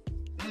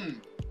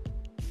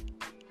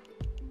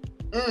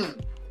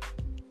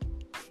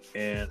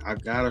 And I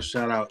gotta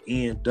shout out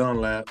Ian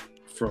Dunlap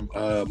from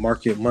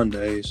Market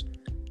Mondays,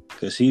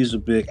 because he's a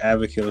big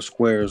advocate of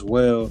Square as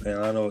well.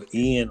 And I know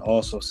Ian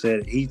also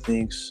said he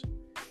thinks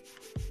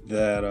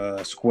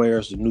that Square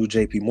is the new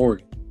JP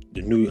Morgan,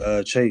 the new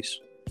Chase.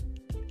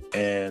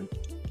 And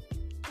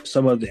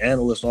some of the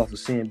analysts off of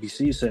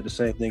CNBC said the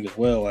same thing as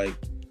well. Like,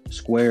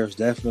 Square is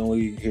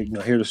definitely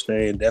here to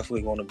stay, and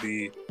definitely going to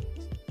be,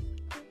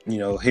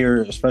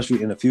 here,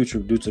 especially in the future,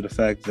 due to the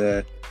fact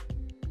that,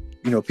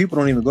 people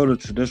don't even go to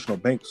traditional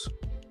banks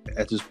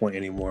at this point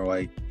anymore.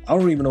 Like, I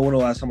don't even know when the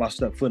last time I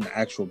stepped foot in an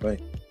actual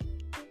bank.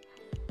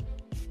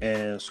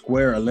 And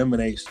Square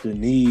eliminates the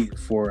need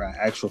for an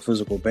actual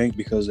physical bank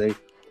because they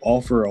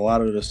offer a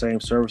lot of the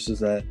same services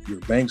that your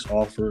banks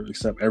offer,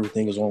 except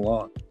everything is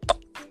online.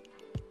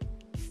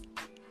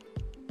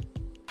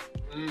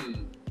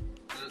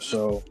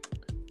 So,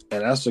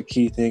 and that's a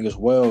key thing as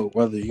well,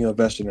 whether you're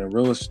investing in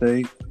real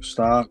estate,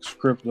 stocks,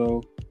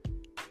 crypto,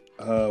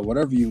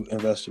 whatever you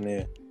investing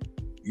in,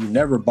 you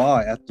never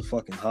buy at the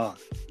fucking high.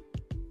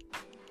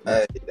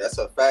 Hey, that's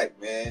a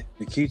fact, man.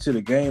 The key to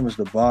the game is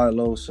to buy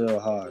low, sell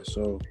high.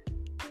 So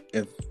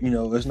if,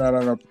 it's not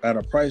at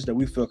a price that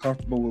we feel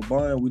comfortable with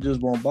buying, we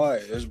just won't buy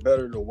it. It's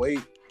better to wait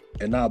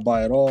and not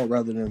buy at all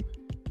rather than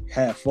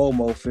have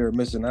FOMO, fear of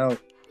missing out,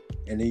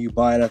 and then you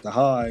buy it at the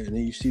high, and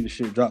then you see the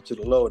shit drop to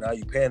the low, and now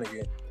you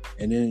panicking.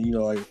 And then,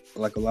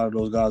 like a lot of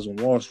those guys on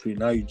Wall Street,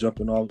 now you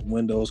jumping off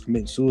windows,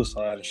 committing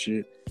suicide and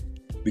shit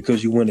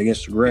because you went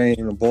against the grain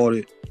and bought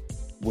it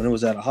when it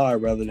was at a high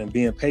rather than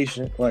being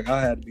patient. Like,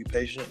 I had to be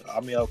patient. I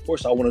mean, of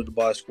course, I wanted to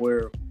buy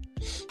Square,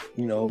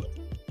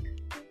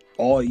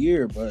 all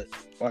year, but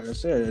like I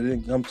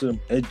said,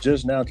 it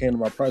just now came to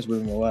my price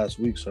within the last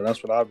week. So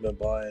that's what I've been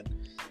buying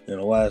in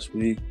the last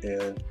week.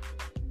 And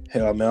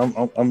hell, man,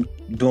 I'm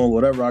doing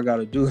whatever I got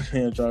to do,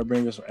 man, try to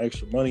bring in some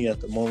extra money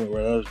at the moment,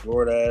 whether that's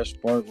DoorDash,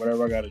 Spark,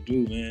 whatever I got to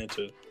do, man,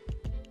 to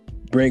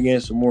bring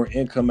in some more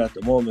income at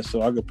the moment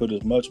so I can put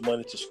as much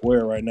money to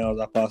Square right now as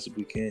I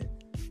possibly can.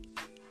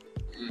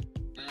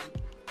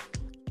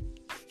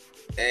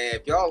 And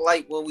if y'all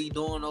like what we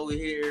doing over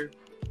here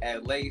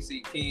at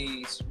Legacy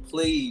Kings,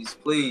 please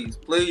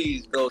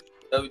go to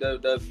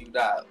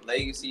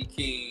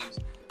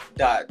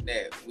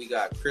www.legacykings.net. We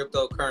got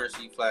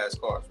cryptocurrency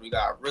flashcards. We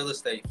got real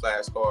estate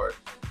flashcards.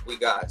 We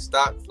got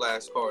stock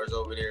flashcards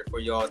over there for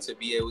y'all to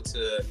be able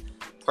to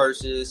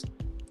purchase,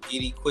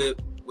 get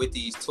equipped with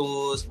these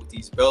tools, with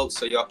these belts,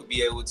 so y'all can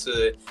be able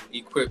to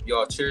equip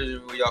y'all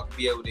children, where y'all can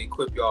be able to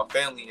equip y'all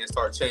family and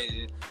start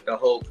changing the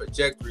whole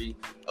trajectory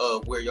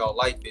of where y'all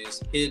life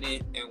is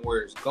heading and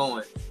where it's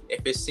going.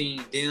 If it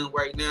seems dim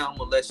right now, I'm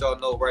gonna let y'all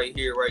know right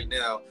here, right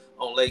now,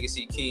 on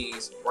Legacy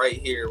Kings,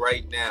 right here,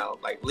 right now,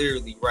 like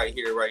literally right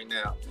here, right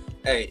now.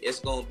 Hey, it's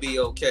gonna be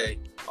okay.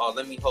 Oh,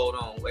 let me hold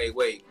on. Wait.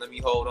 Let me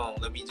hold on.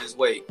 Let me just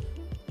wait.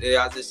 Did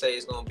I just say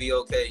it's gonna be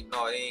okay?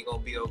 No, it ain't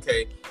gonna be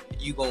okay.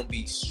 You gonna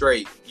be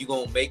straight. You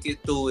gonna make it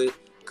through it,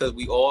 because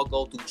we all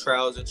go through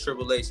trials and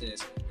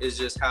tribulations. It's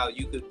just how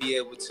you could be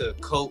able to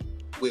cope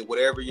with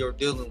whatever you're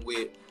dealing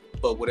with.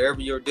 But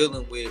whatever you're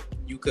dealing with,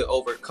 you could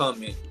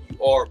overcome it.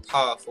 You are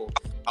powerful.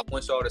 I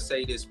want y'all to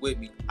say this with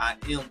me. I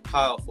am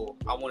powerful.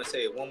 I want to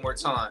say it one more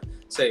time.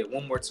 Say it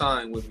one more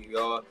time with me,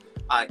 y'all.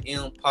 I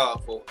am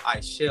powerful.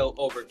 I shall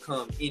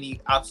overcome any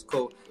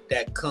obstacle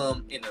that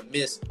come in the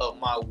midst of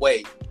my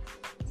way.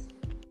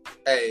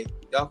 Hey,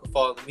 y'all can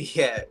follow me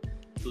at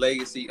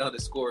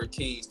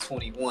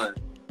Legacy_Kings21.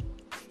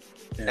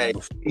 Hey,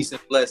 peace and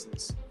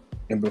blessings.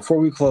 And before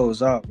we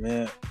close out,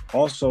 man,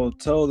 also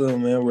tell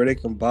them, man, where they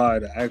can buy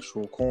the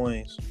actual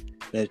coins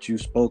that you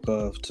spoke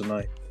of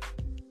tonight.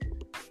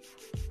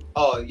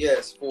 Oh,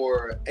 yes.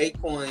 For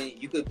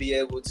ApeCoin, you could be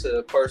able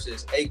to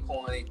purchase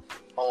ApeCoin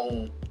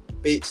on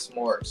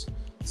BitSmart.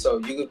 So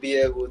you could be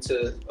able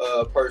to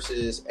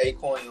purchase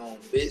ApeCoin on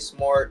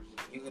BitSmart.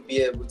 You could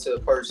be able to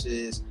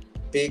purchase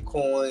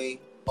Bitcoin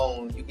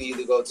on, you can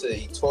either go to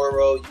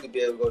eToro, you could be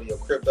able to go to your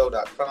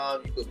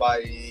crypto.com, you could buy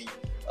it in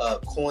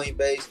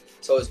Coinbase.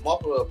 So it's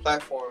multiple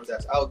platforms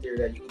that's out there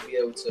that you can be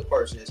able to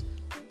purchase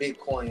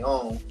Bitcoin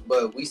on.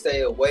 But we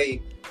stay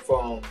away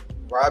from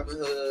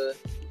Robinhood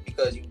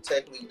because you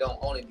technically don't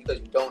own it, because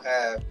you don't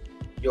have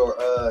your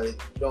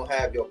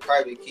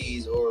private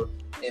keys, or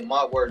in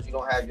my words, you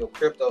don't have your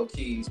crypto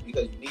keys,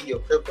 because you need your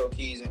crypto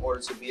keys in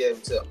order to be able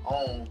to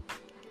own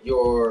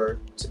your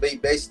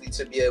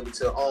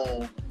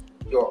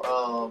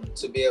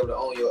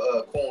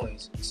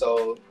coins.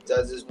 So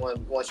that's just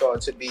want y'all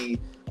to be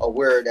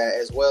aware of that,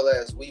 as well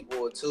as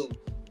Webull too.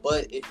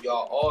 But if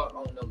y'all are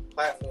on the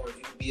platforms,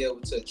 you can be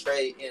able to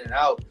trade in and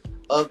out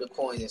of the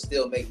coins and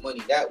still make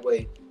money that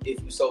way,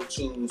 if you so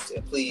choose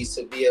and please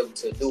to be able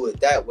to do it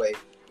that way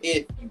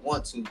if you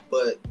want to.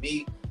 But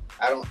me,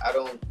 I don't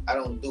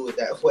do it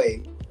that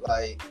way.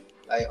 Like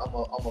I'm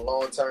a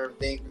long-term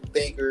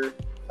thinker.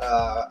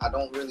 I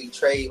don't really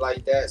trade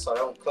like that, so I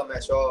don't come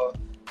at y'all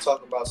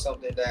talking about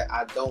something that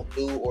I don't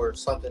do or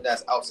something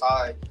that's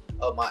outside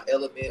of my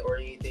element or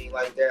anything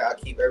like that. I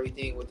keep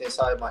everything within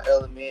inside my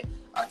element.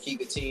 I keep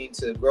continuing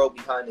to grow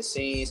behind the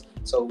scenes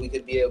so we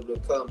could be able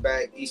to come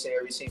back each and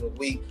every single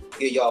week,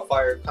 get y'all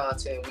fire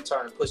content. We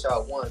trying to push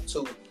out 1,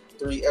 2,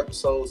 3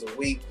 episodes a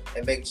week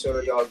and making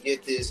sure y'all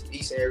get this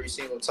each and every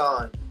single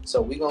time.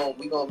 So we gonna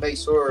make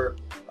sure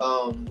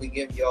we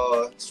give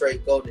y'all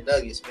straight golden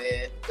nuggets,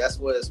 man. That's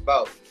what it's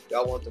about.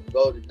 Y'all want them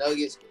golden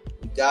nuggets,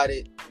 we got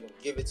it. We're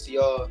gonna give it to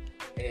y'all,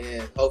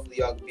 and hopefully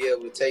y'all can be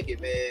able to take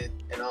it, man,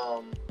 and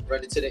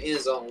run it to the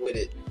end zone with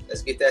it.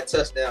 Let's get that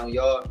touchdown,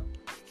 y'all.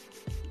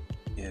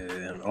 Yeah,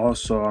 and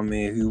also, I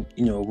mean, if you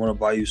want to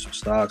buy you some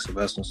stocks,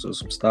 invest into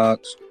some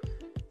stocks,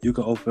 you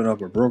can open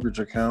up a brokerage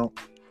account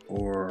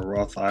or a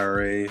Roth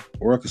IRA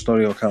or a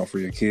custodial account for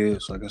your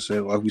kids. Like I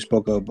said, like we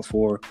spoke of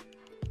before,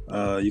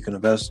 you can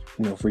invest,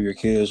 for your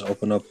kids,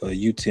 open up a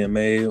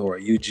UTMA or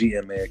a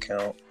UGMA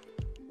account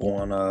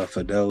on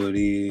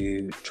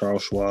Fidelity,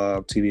 Charles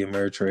Schwab, TD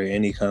Ameritrade,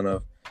 any kind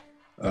of,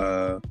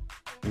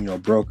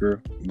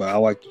 broker. But I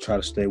like to try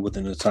to stay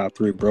within the top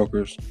 3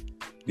 brokers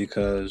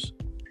because,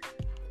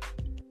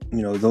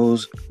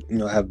 those,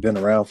 have been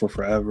around for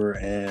forever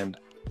and,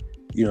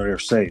 they're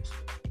safe.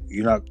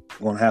 You're not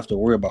going to have to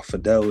worry about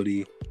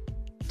Fidelity,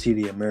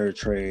 TD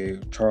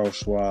Ameritrade, Charles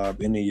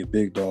Schwab, any of your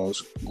big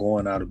dogs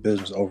going out of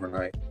business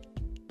overnight.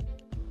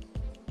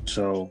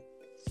 So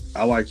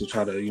I like to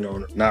try to,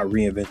 not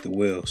reinvent the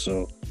wheel.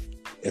 So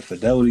if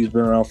Fidelity's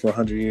been around for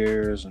 100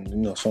 years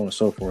and, so on and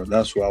so forth,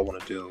 that's what I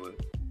want to deal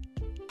with.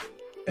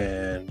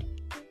 And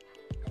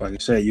like I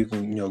said, you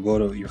can, go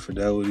to your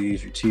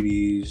Fidelities, your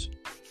TDs,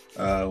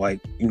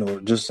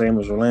 just same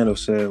as Orlando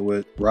said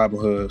with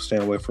Robinhood,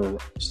 staying away from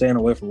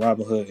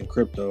Robinhood and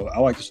crypto. I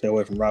like to stay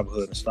away from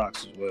Robinhood and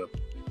stocks as well.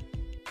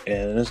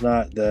 And it's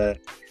not that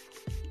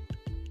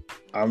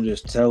I'm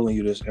just telling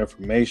you this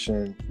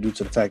information due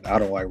to the fact that I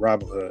don't like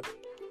Robinhood.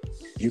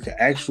 You can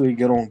actually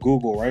get on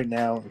Google right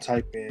now and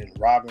type in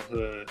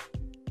Robinhood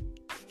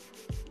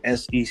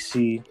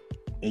SEC,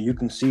 and you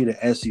can see the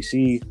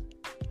SEC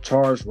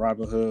charge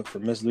Robinhood for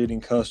misleading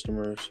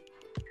customers.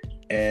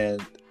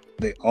 And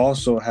they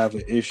also have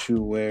an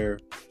issue where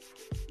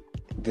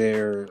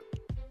their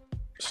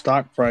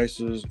stock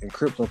prices and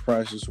crypto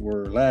prices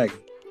were lagging.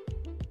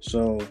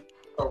 So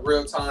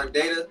real-time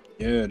data?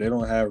 Yeah, they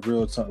don't have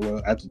real-time.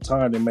 Well, at the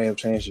time, they may have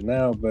changed it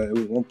now, but it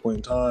was one point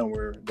in time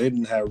where they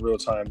didn't have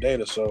real-time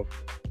data. So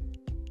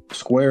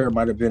Square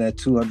might have been at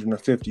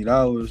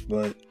 $250,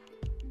 but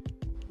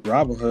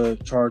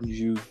Robinhood charges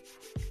you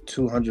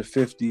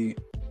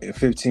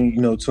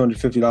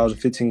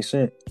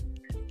 $250.15.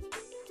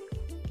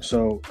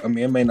 So, I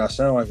mean, it may not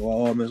sound like,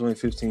 well, it's only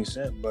 15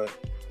 cents, but,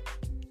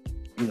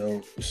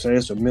 say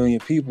it's 1 million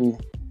people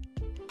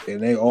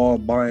and they all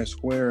buying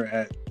Square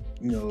at,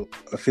 a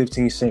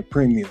 15-cent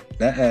premium.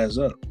 That adds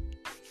up.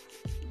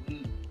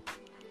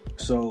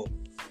 So,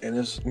 and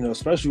it's,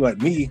 especially like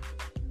me,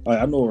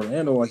 I know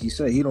Orlando, like he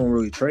said, he don't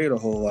really trade a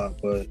whole lot,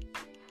 but,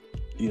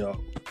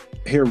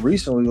 here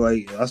recently,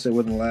 like I said,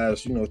 within the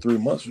last, 3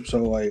 months or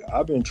so, like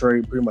I've been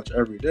trading pretty much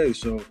every day.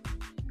 So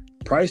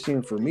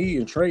pricing for me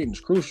and trading is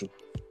crucial.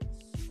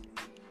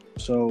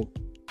 So,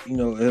 it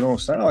don't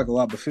sound like a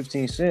lot, but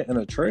 15 cents in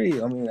a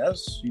trade, I mean,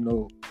 that's,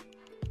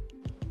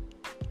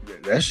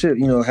 that shit,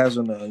 has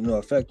an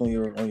effect on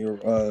your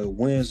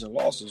wins and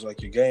losses,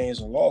 like your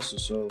gains and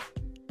losses. So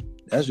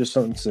that's just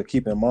something to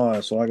keep in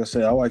mind. So, like I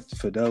said, I like the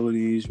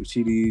Fidelities, your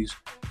TDs,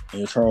 and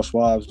your Charles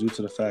Schwabs due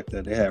to the fact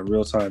that they have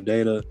real-time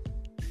data,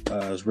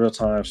 it's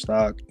real-time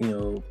stock,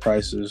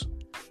 prices,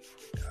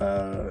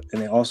 and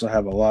they also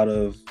have a lot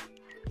of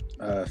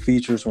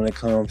features when it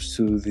comes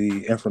to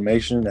the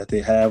information that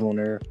they have on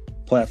their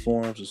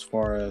platforms, as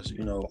far as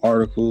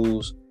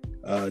articles.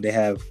 They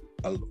have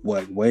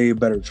way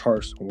better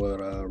charts than what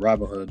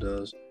Robinhood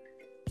does,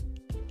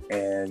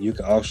 and you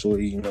can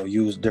actually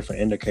use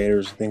different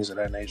indicators and things of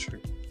that nature.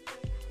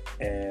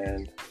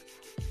 And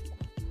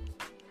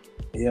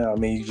yeah, I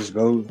mean, you just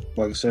go,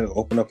 like I said,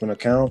 open up an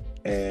account,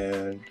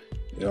 and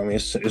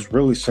it's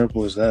really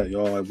simple as that,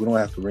 y'all. Like, we don't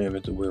have to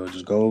reinvent the wheel.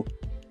 Just go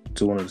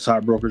to one of the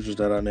top brokerages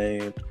that I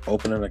named,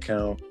 open an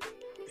account,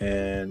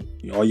 and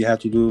all you have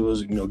to do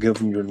is give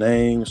them your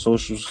name,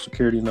 social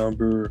security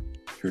number,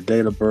 your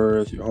date of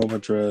birth, your home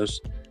address,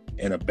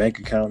 and a bank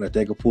account that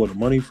they can pull the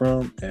money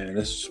from, and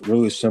it's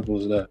really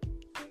simple as that.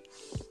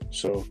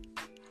 So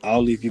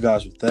I'll leave you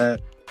guys with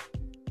that.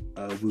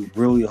 We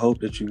really hope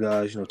that you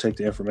guys take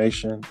the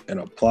information and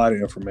apply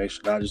the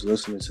information, not just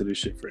listening to this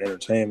shit for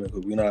entertainment,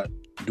 but we're not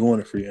doing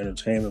it for your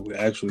entertainment. We're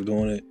actually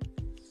doing it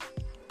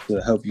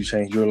to help you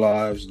change your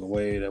lives the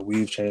way that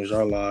we've changed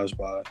our lives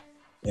by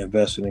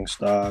investing in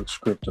stocks,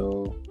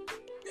 crypto,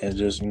 and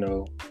just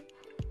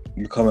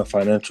becoming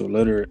financial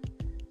literate.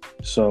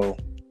 So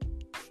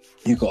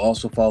you can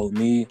also follow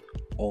me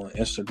on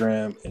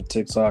Instagram and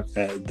TikTok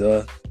at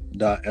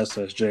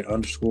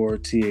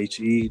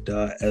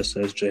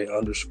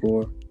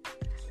the.ssj_the.ssj_.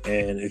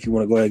 And if you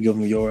want to go ahead and give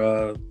them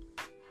your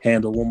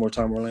handle one more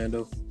time,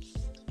 Orlando.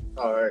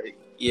 All right.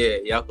 Yeah,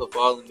 y'all can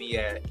follow me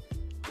at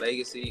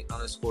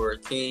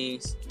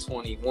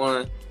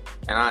Legacy_Kings21,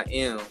 and I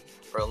am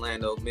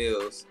Orlando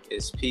Mills.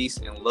 It's peace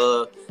and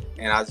love,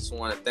 and I just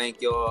want to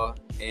thank y'all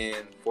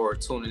and for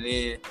tuning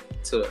in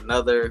to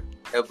another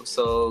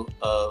episode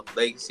of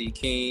Legacy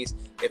Kings.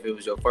 If it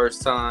was your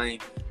first time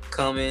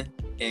coming,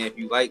 and if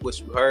you like what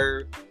you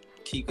heard,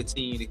 keep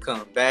continuing to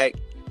come back.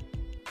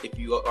 If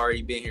you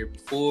already been here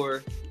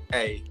before,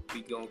 hey,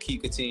 we gonna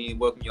keep continuing to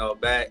welcome y'all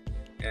back.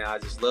 And I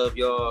just love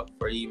y'all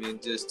for even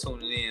just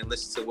tuning in and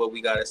listen to what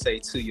we got to say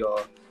to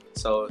y'all.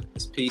 So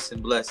it's peace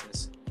and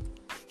blessings.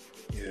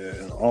 Yeah,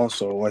 and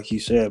also, like you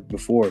said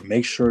before,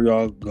 make sure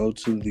y'all go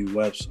to the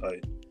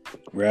website,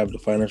 grab the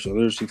financial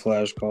literacy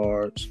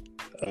flashcards.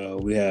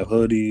 We have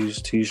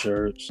hoodies,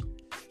 t-shirts,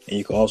 and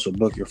you can also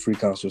book your free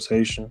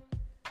consultation.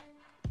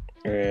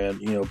 And,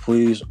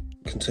 please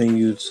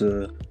continue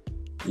to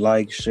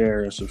like,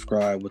 share, and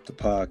subscribe with the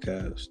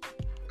podcast.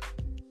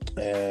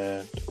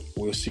 And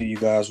we'll see you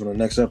guys on the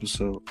next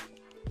episode.